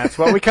 And that's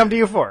what we come to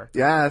you for.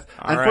 Yes.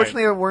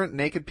 Unfortunately, there weren't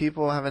naked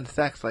people having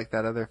sex like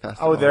that other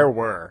festival. Oh, there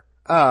were.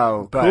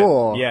 Oh,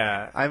 cool.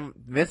 Yeah. I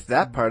missed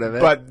that part of it.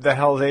 But the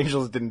Hells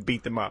Angels didn't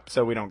beat them up,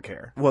 so we don't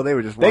care. Well, they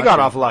were just watching. They got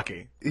off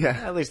lucky. Yeah.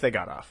 At least they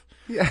got off.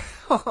 Yeah.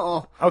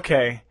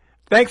 Okay.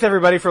 Thanks,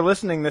 everybody, for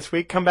listening this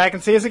week. Come back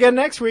and see us again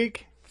next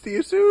week. See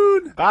you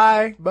soon.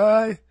 Bye.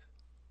 Bye.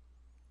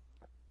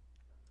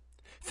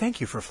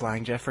 Thank you for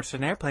flying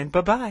Jefferson Airplane.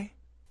 Bye-bye.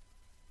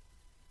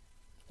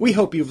 We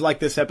hope you've liked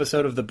this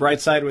episode of The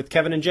Bright Side with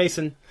Kevin and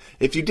Jason.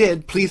 If you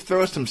did, please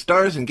throw us some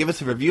stars and give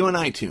us a review on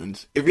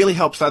iTunes. It really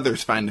helps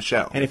others find the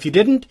show. And if you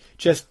didn't,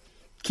 just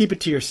keep it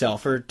to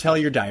yourself or tell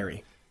your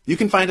diary. You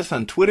can find us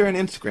on Twitter and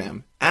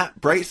Instagram at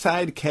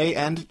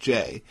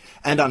BrightSideK&J,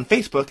 and on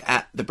Facebook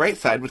at The Bright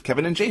Side with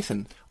Kevin and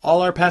Jason.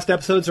 All our past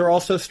episodes are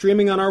also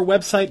streaming on our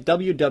website,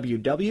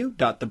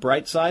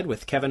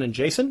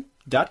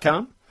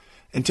 www.thebrightsidewithkevinandjason.com.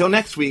 Until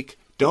next week,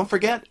 don't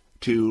forget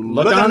to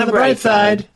look on the bright side.